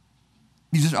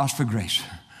 You just ask for grace.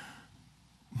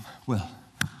 Well,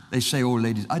 they say old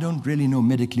ladies. I don't really know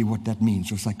medically what that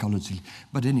means or psychologically.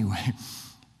 But anyway,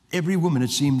 every woman, it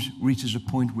seems, reaches a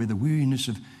point where the weariness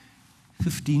of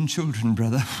 15 children,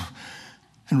 brother,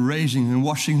 and raising and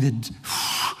washing their...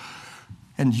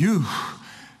 And you,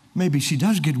 maybe she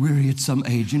does get weary at some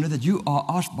age, you know, that you are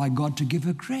asked by God to give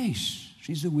her grace.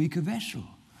 She's a weaker vessel.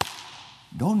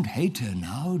 Don't hate her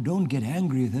now. Don't get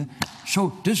angry with her.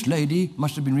 So this lady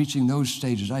must have been reaching those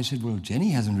stages. I said, well,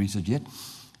 Jenny hasn't reached it yet.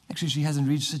 Actually, she hasn't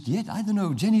reached it yet. I don't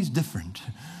know. Jenny's different.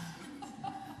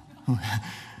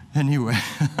 Anyway,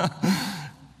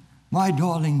 my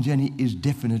darling Jenny is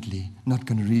definitely not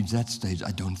going to reach that stage,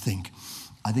 I don't think.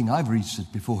 I think I've reached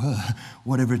it before her,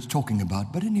 whatever it's talking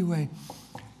about. But anyway,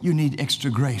 you need extra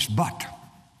grace. But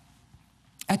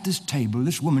at this table,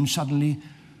 this woman suddenly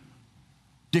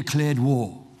declared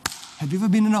war. Have you ever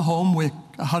been in a home where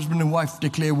a husband and wife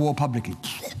declare war publicly?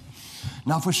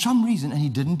 Now, for some reason, and he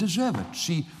didn't deserve it,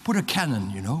 she put a cannon,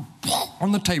 you know,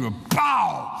 on the table,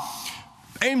 pow!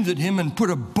 Aimed at him and put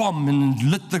a bomb and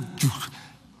lit the...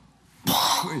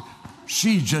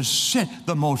 She just said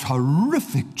the most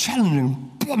horrific,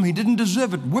 challenging bomb. He didn't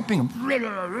deserve it, whipping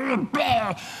him.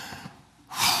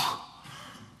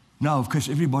 Now, of course,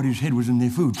 everybody's head was in their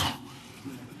food.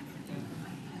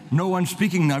 No one's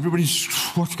speaking now. Everybody's,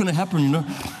 what's going to happen, you know?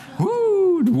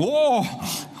 Woo, war.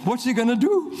 What's he going to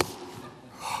do?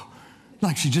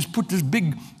 Like she just put this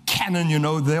big cannon, you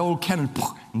know, the old cannon,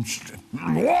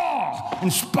 and war,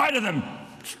 in spite of them.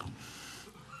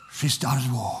 She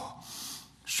started war.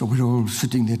 So we're all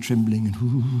sitting there trembling,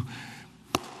 and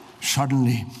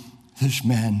suddenly this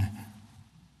man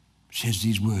says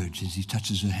these words as he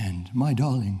touches her hand. My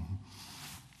darling,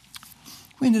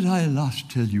 when did I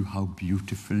last tell you how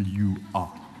beautiful you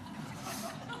are?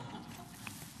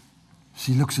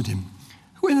 She looks at him.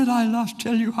 When did I last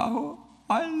tell you how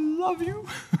I love you?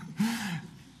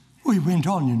 We went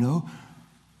on, you know.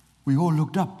 We all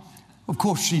looked up. Of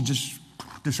course, she just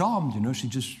disarmed, you know. She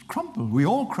just crumbled. We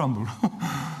all crumbled.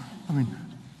 I mean,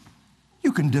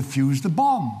 you can defuse the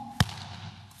bomb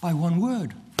by one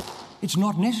word. It's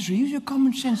not necessary. Use your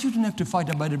common sense. You don't have to fight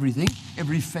about everything,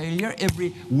 every failure,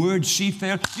 every word she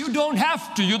failed. You don't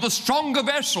have to. You're the stronger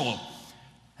vessel.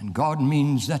 And God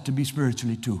means that to be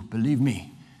spiritually too. Believe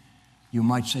me. You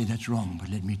might say that's wrong, but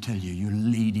let me tell you, you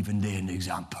lead even there an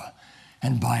example.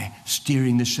 And by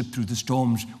steering the ship through the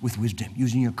storms with wisdom,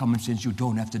 using your common sense, you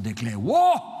don't have to declare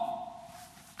war.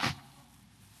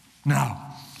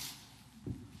 Now,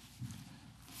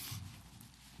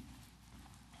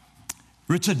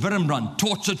 Richard Wurmbrand,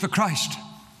 tortured for Christ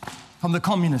from the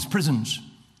communist prisons,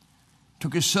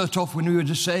 took his shirt off when we were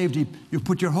just saved. You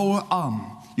put your whole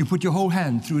arm, you put your whole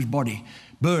hand through his body,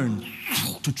 burned,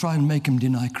 to try and make him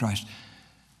deny Christ.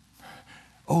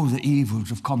 Oh, the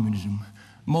evils of communism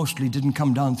mostly didn't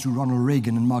come down through Ronald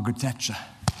Reagan and Margaret Thatcher.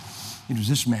 It was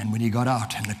this man when he got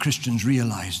out and the Christians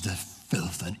realized the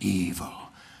filth and evil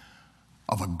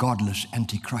of a godless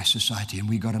anti-Christ society, and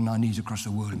we got on our knees across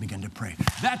the world and began to pray.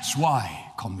 That's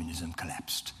why communism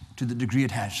collapsed to the degree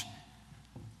it has.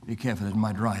 Be careful, it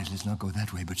might rise. Let's not go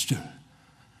that way, but still.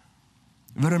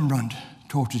 Wurmbrand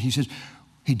tortured. He says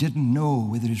he didn't know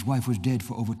whether his wife was dead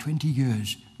for over 20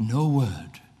 years. No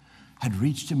word had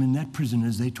reached him in that prison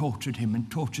as they tortured him, and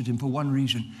tortured him for one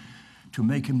reason, to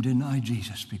make him deny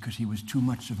Jesus, because he was too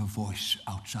much of a voice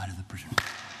outside of the prison.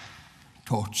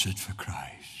 Tortured for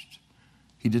Christ.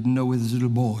 He didn't know whether his little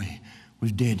boy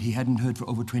was dead. He hadn't heard for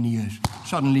over 20 years.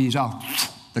 Suddenly he's out.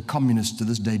 The communists to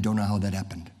this day don't know how that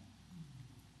happened.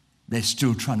 They're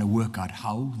still trying to work out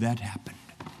how that happened.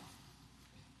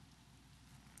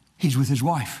 He's with his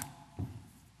wife.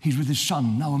 He's with his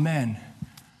son, now a man.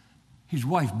 His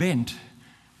wife bent,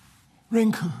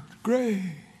 wrinkled,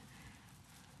 gray,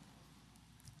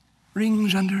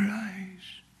 rings under her eyes.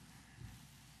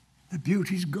 The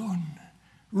beauty's gone.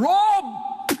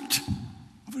 Robbed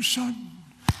of a son,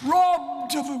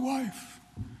 robbed of a wife,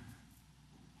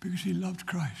 because he loved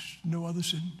Christ, no other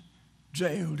sin,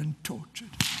 jailed and tortured.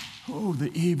 Oh,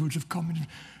 the evils of communism.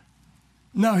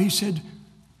 Now he said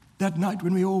that night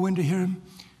when we all went to hear him,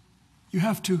 you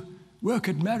have to work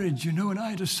at marriage, you know, and I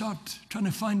had to start trying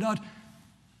to find out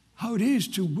how it is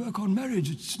to work on marriage.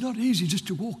 It's not easy just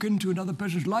to walk into another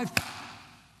person's life.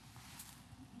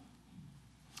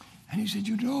 And he said,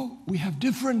 you know, we have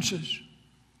differences.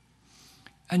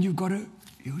 And you've got to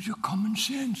use your common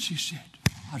sense, he said,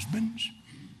 husbands,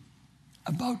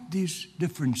 about these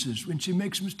differences when she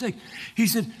makes a mistake. He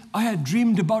said, I had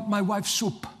dreamed about my wife's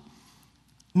soup.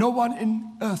 No one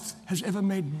in earth has ever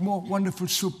made more wonderful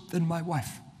soup than my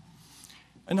wife.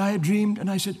 And I had dreamed, and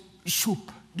I said,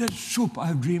 soup, there's soup I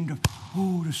have dreamed of.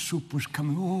 Oh, the soup was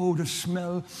coming. Oh, the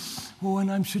smell. Oh,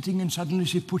 and I'm sitting, and suddenly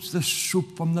she puts the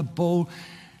soup from the bowl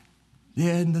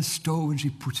there in the stove, and she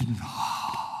puts it in.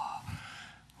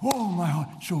 Oh, my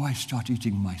heart. So I start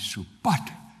eating my soup.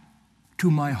 But to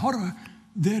my horror,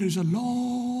 there is a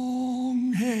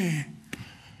long hair,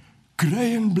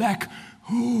 grey and black.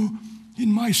 Oh,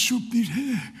 in my soup, these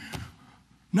hair.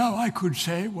 Now I could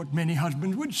say what many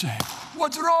husbands would say.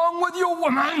 What's wrong with you,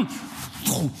 woman?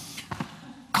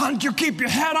 Can't you keep your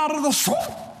head out of the soup?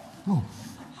 Oh.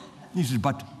 He says,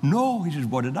 but no. He says,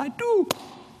 what did I do?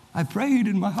 I prayed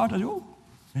in my heart. I said, oh.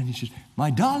 And he says, my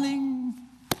darling.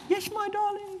 Yes, my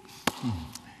darling.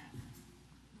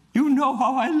 You know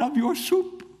how I love your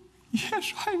soup.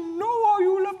 Yes, I know how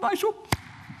you love my soup.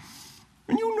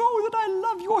 And you know that I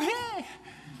love your hair.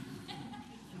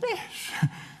 Yes.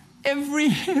 Every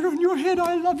hair on your head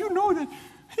I love. You know that.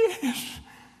 Yes.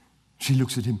 She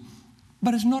looks at him.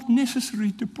 But it's not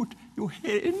necessary to put your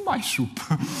hair in my soup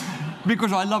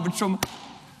because I love it so much.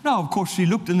 Now, of course, she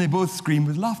looked and they both screamed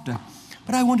with laughter.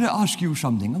 But I want to ask you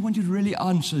something. I want you to really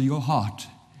answer your heart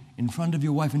in front of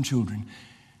your wife and children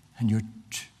and your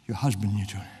husband and your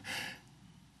children.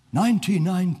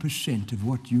 99% of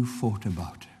what you fought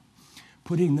about,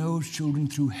 putting those children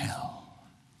through hell,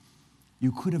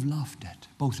 you could have laughed at,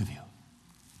 both of you.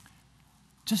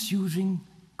 Just using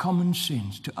common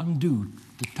sense to undo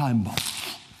the time bomb.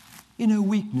 In her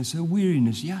weakness, her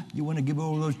weariness, yeah, you want to give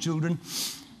all those children,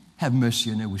 have mercy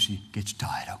on her when she gets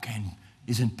tired, okay, and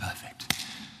isn't perfect.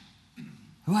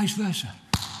 Vice versa.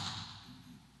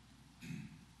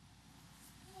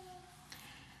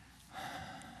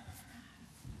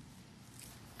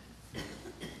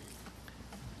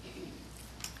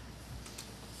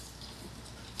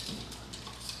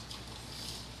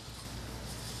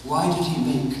 Why did he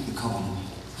make the covenant?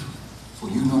 For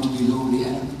you not to be lonely,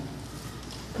 Adam?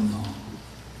 No.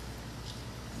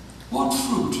 What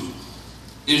fruit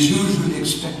is usually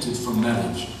expected from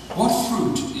marriage? What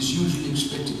fruit is usually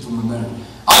expected from a marriage?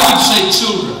 I would say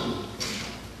children.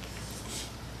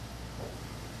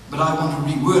 But I want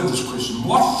to reword this question.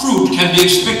 What fruit can be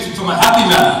expected from a happy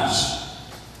marriage?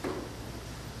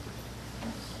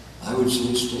 I would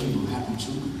say stable, happy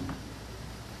children.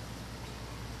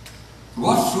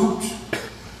 What fruit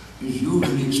is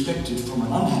usually expected from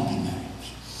an unhappy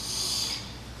marriage?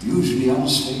 Usually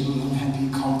unstable, unhappy,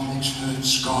 complex, hurt,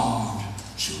 scarred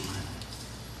children.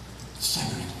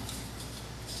 Staggering.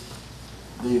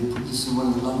 They put this in one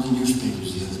of the London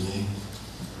newspapers the other day.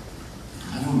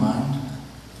 I don't mind.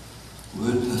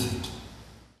 Word perfect.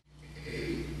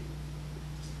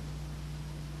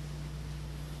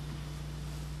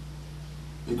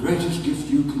 The greatest gift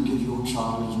you can give your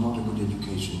child is not a good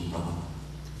education, brother,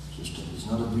 sister. It's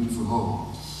not a beautiful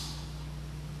home.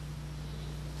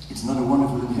 It's not a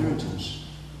wonderful inheritance.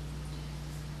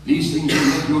 These things will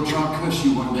make your child curse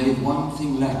you one day if one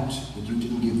thing lacked that you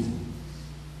didn't give them.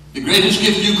 The greatest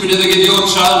gift you could ever give your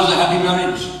child is a happy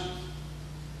marriage.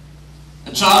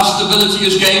 A child's stability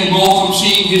is gained more from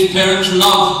seeing his parents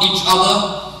love each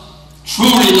other,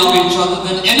 truly love each other,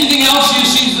 than anything else he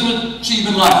sees them achieve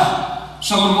in life.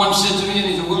 Someone once said to me, and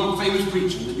he's a world-famous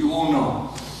preacher that you all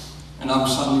know, and I'm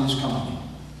suddenly in his company.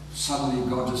 Suddenly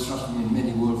God has thrust me in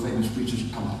many world-famous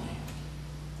preachers' company,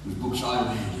 whose books I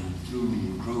read and threw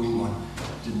me and grew. I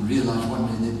didn't realize one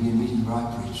day there'd be a meeting where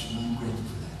I preach, and I'm grateful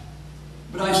for that.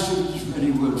 But I stood with this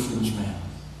very world-famous man,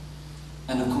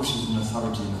 and of course he's an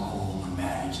authority in the home and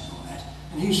marriage and all that.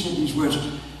 And he said these words.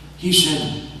 He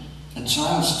said, a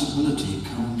child's stability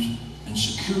comes, and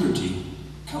security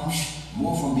comes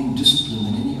more from being disciplined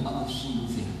than any other single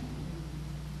thing.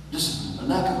 Discipline, a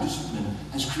lack of discipline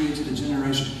has created a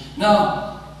generation.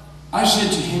 Now, I said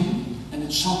to him, and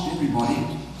it shocked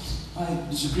everybody, I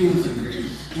disagree with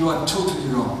you. You are totally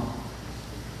wrong.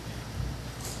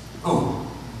 Oh,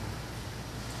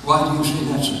 why do you say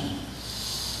that, sir?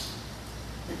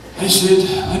 I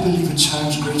said, I believe a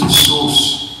child's greatest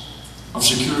source of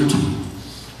security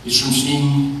is from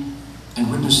seeing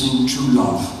and witnessing true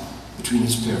love between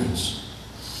its parents.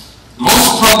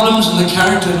 Most problems in the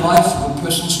character and life of a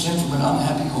person stem from an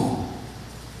unhappy home.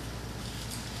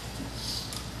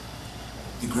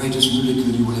 The greatest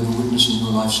miracle you will ever witness in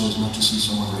your life, sir, is not to see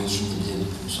someone raised from the dead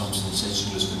from some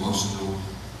sensationalist, emotional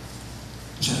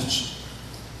church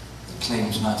that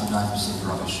claims 99%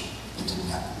 rubbish. It didn't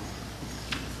happen.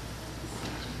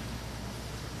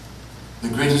 The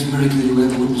greatest miracle you will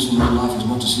ever witness in your life is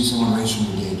not to see someone raised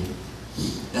from the dead.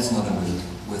 That's not a miracle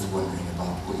worth wondering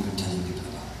about or even telling people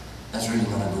about. That's really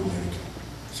not a good miracle.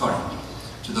 Sorry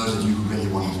to those of you who really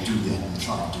wanted to do that and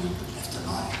tried to do it but left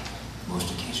alive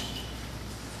most occasions.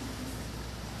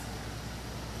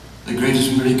 The The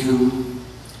greatest miracle,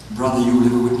 brother, you will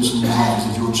ever witness in your life is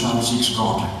that your child seeks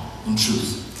God in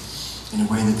truth, in a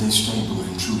way that they're stable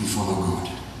and truly follow God.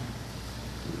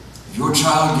 If your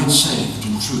child gets saved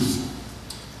in truth,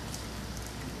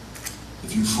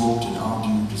 if you fought and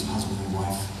argued as a husband and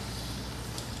wife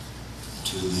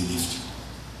until they left you.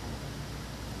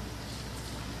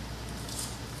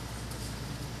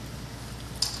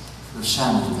 There's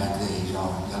Samuel back there, he's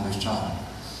our youngest child.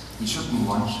 He shook me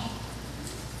once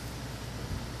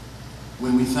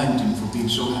when we thanked him for being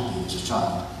so happy as a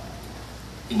child.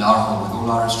 In our home, with all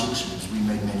our restrictions, we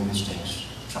made many mistakes,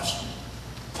 trust me.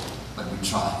 But we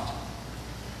tried.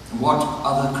 And what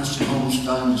other Christian homes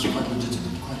found is quite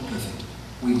legitimate, quite perfect.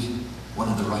 We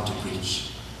wanted the right to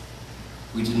preach.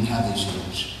 We didn't have these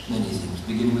things, many things,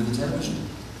 beginning with the television.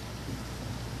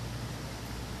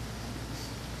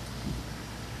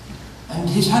 And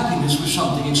his happiness was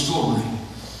something extraordinary.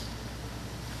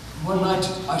 One night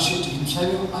I said to him,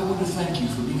 Samuel, I want to thank you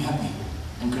for being happy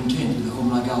and content with a home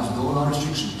like ours, with all our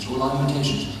restrictions, all our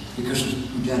limitations, because of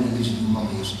who Daddy is and who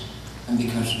Mommy is, and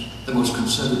because the most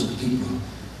conservative people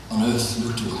on earth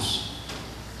look to us.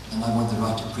 And I want the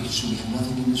right to preach, so we have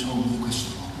nothing in this home with a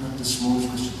question mark, not the smallest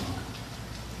question mark,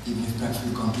 even if perhaps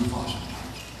we've gone too far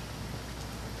sometimes.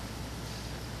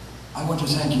 I want to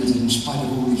thank you that in spite of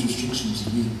all these restrictions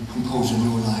that we impose on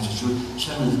your lives,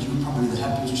 Samuel, that you're probably the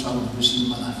happiest child I've ever seen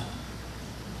in my life.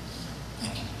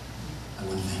 Thank you. I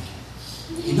want to thank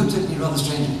you. He looked at me rather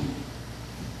strangely.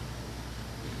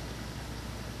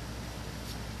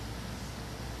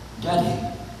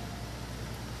 Daddy,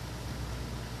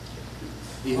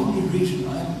 the only reason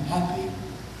I'm happy,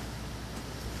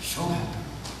 so happy,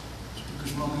 is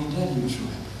because Mommy and Daddy are so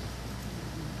happy.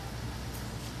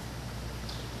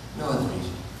 No other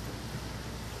reason.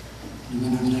 You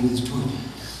went on playing with this toy.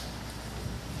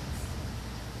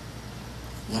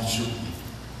 That shook me.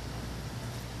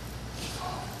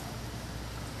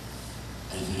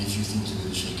 And very few things have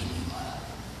ever shaken me in my life.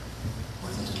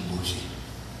 What that little boy said.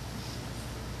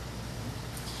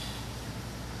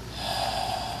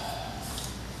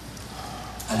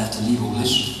 I'll have to leave all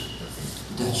this,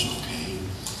 but that's okay.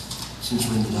 Since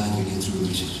when did I ever get through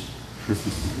recess?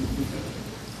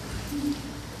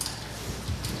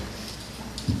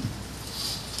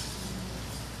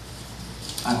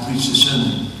 I preached a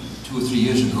sermon 2 or 3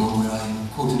 years ago where I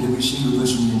quoted every single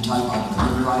verse in the entire Bible.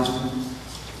 I memorized them.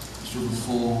 It's over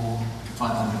 400 to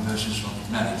 500 verses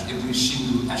of marriage. Every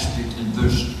single aspect and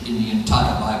verse in the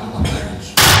entire Bible of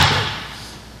marriage.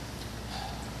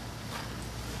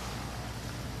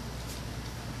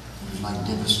 Like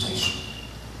devastation,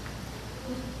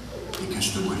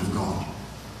 because the Word of God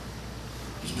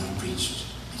is not preached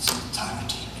in its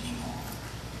entirety anymore.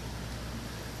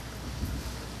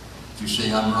 If you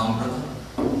say I'm wrong, brother,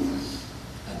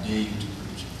 I dare you to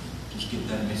preach it. Just get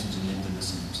that message and let them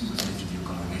listen. See what's left of your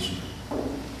congregation.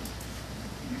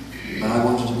 But I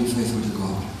wanted to be faithful to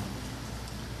God.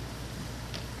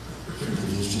 So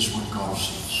that it's just what God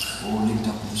says, all linked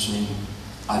up with the same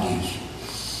ideas.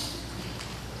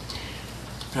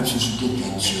 Perhaps you should get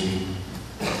that sermon.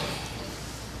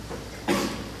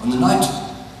 On the night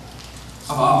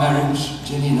of our marriage,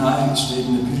 Jenny and I stayed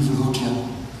in a beautiful hotel.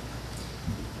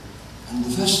 And the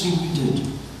first thing we did,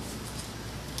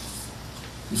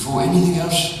 before anything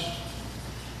else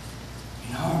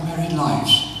in our married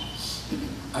lives,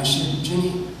 I said,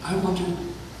 Jenny, I want to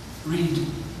read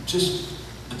just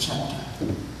a chapter.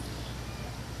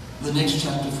 The next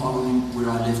chapter following where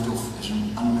I left off as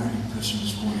an unmarried person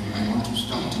this morning, I want to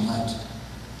start tonight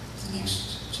with the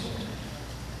next chapter.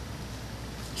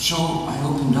 So I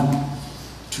opened up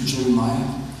to Jeremiah,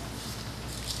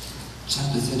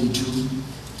 chapter 32.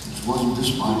 It wasn't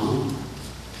this Bible,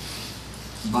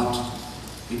 but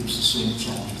it was the same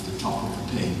chapter at the top of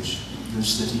the page,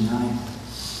 verse 39.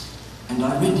 And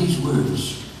I read these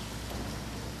words.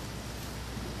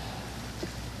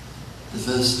 The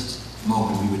first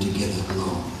moment we were together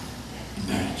alone in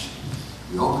marriage.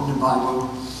 We opened the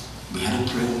Bible, we had a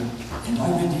prayer, and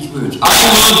I read these words. I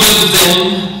will give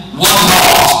them one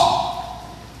heart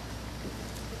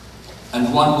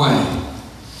and one way,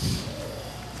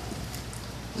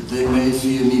 that they may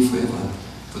fear me forever,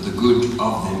 for the good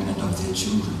of them and of their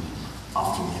children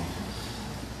after them.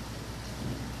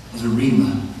 As a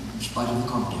rhema, in spite of the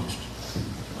context,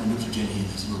 I looked at Jenny and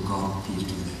I said, oh God, please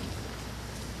do that.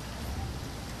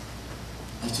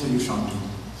 I tell you something,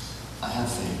 I have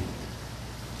faith.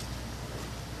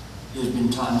 There's been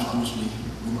times, honestly,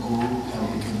 when all hell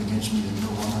came against me and no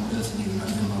one on earth knew, not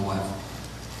even my wife,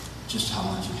 just how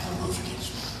much hell rose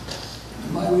against me.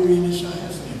 In my weariness, I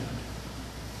have faith.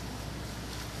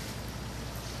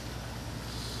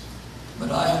 But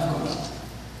I have got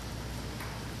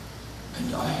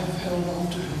held on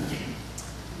to her.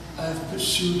 I have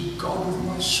pursued God with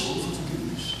my soul for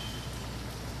forgiveness.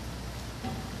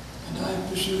 And I have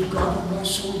pursued God with my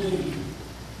soul daily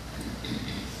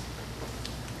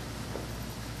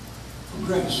for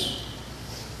grace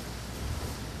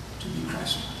to be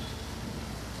Christ-like.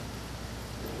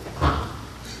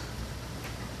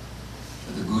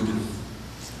 For the good of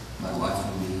my wife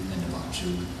and me and of our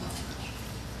children afterwards.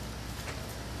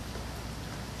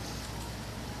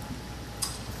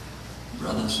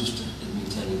 Brother, sister, let me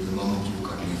tell you, the moment you've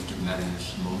got left of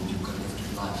marriage, the moment you've got left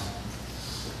of life,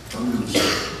 don't lose it.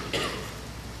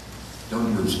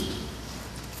 Don't lose it.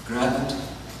 Grab it,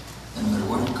 and no matter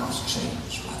what it costs,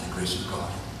 change by the grace of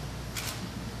God.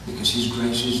 Because His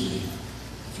grace is there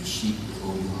if you seek with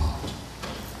all your heart.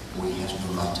 For He has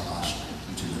no right to ask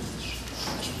you to live this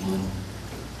as a woman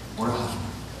or a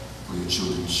husband for your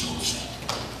children's soul's sake.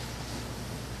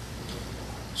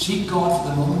 Seek God for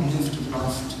the moment left of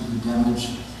life to be damaged,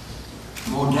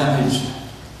 more damage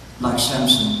like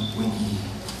Samson when he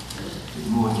did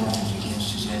more damage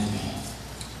against his enemy,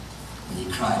 when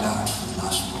he cried out for the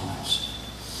last moments,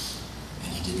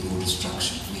 and he did more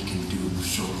destruction. We can do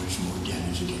so much more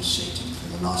damage against Satan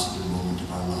for the last little moment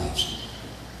of our lives.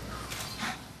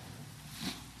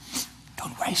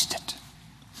 Don't waste it,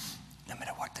 no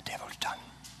matter what the devil's done.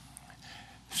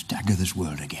 Stagger this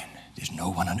world again. There's no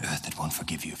one on earth that won't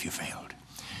forgive you if you failed.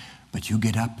 But you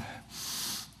get up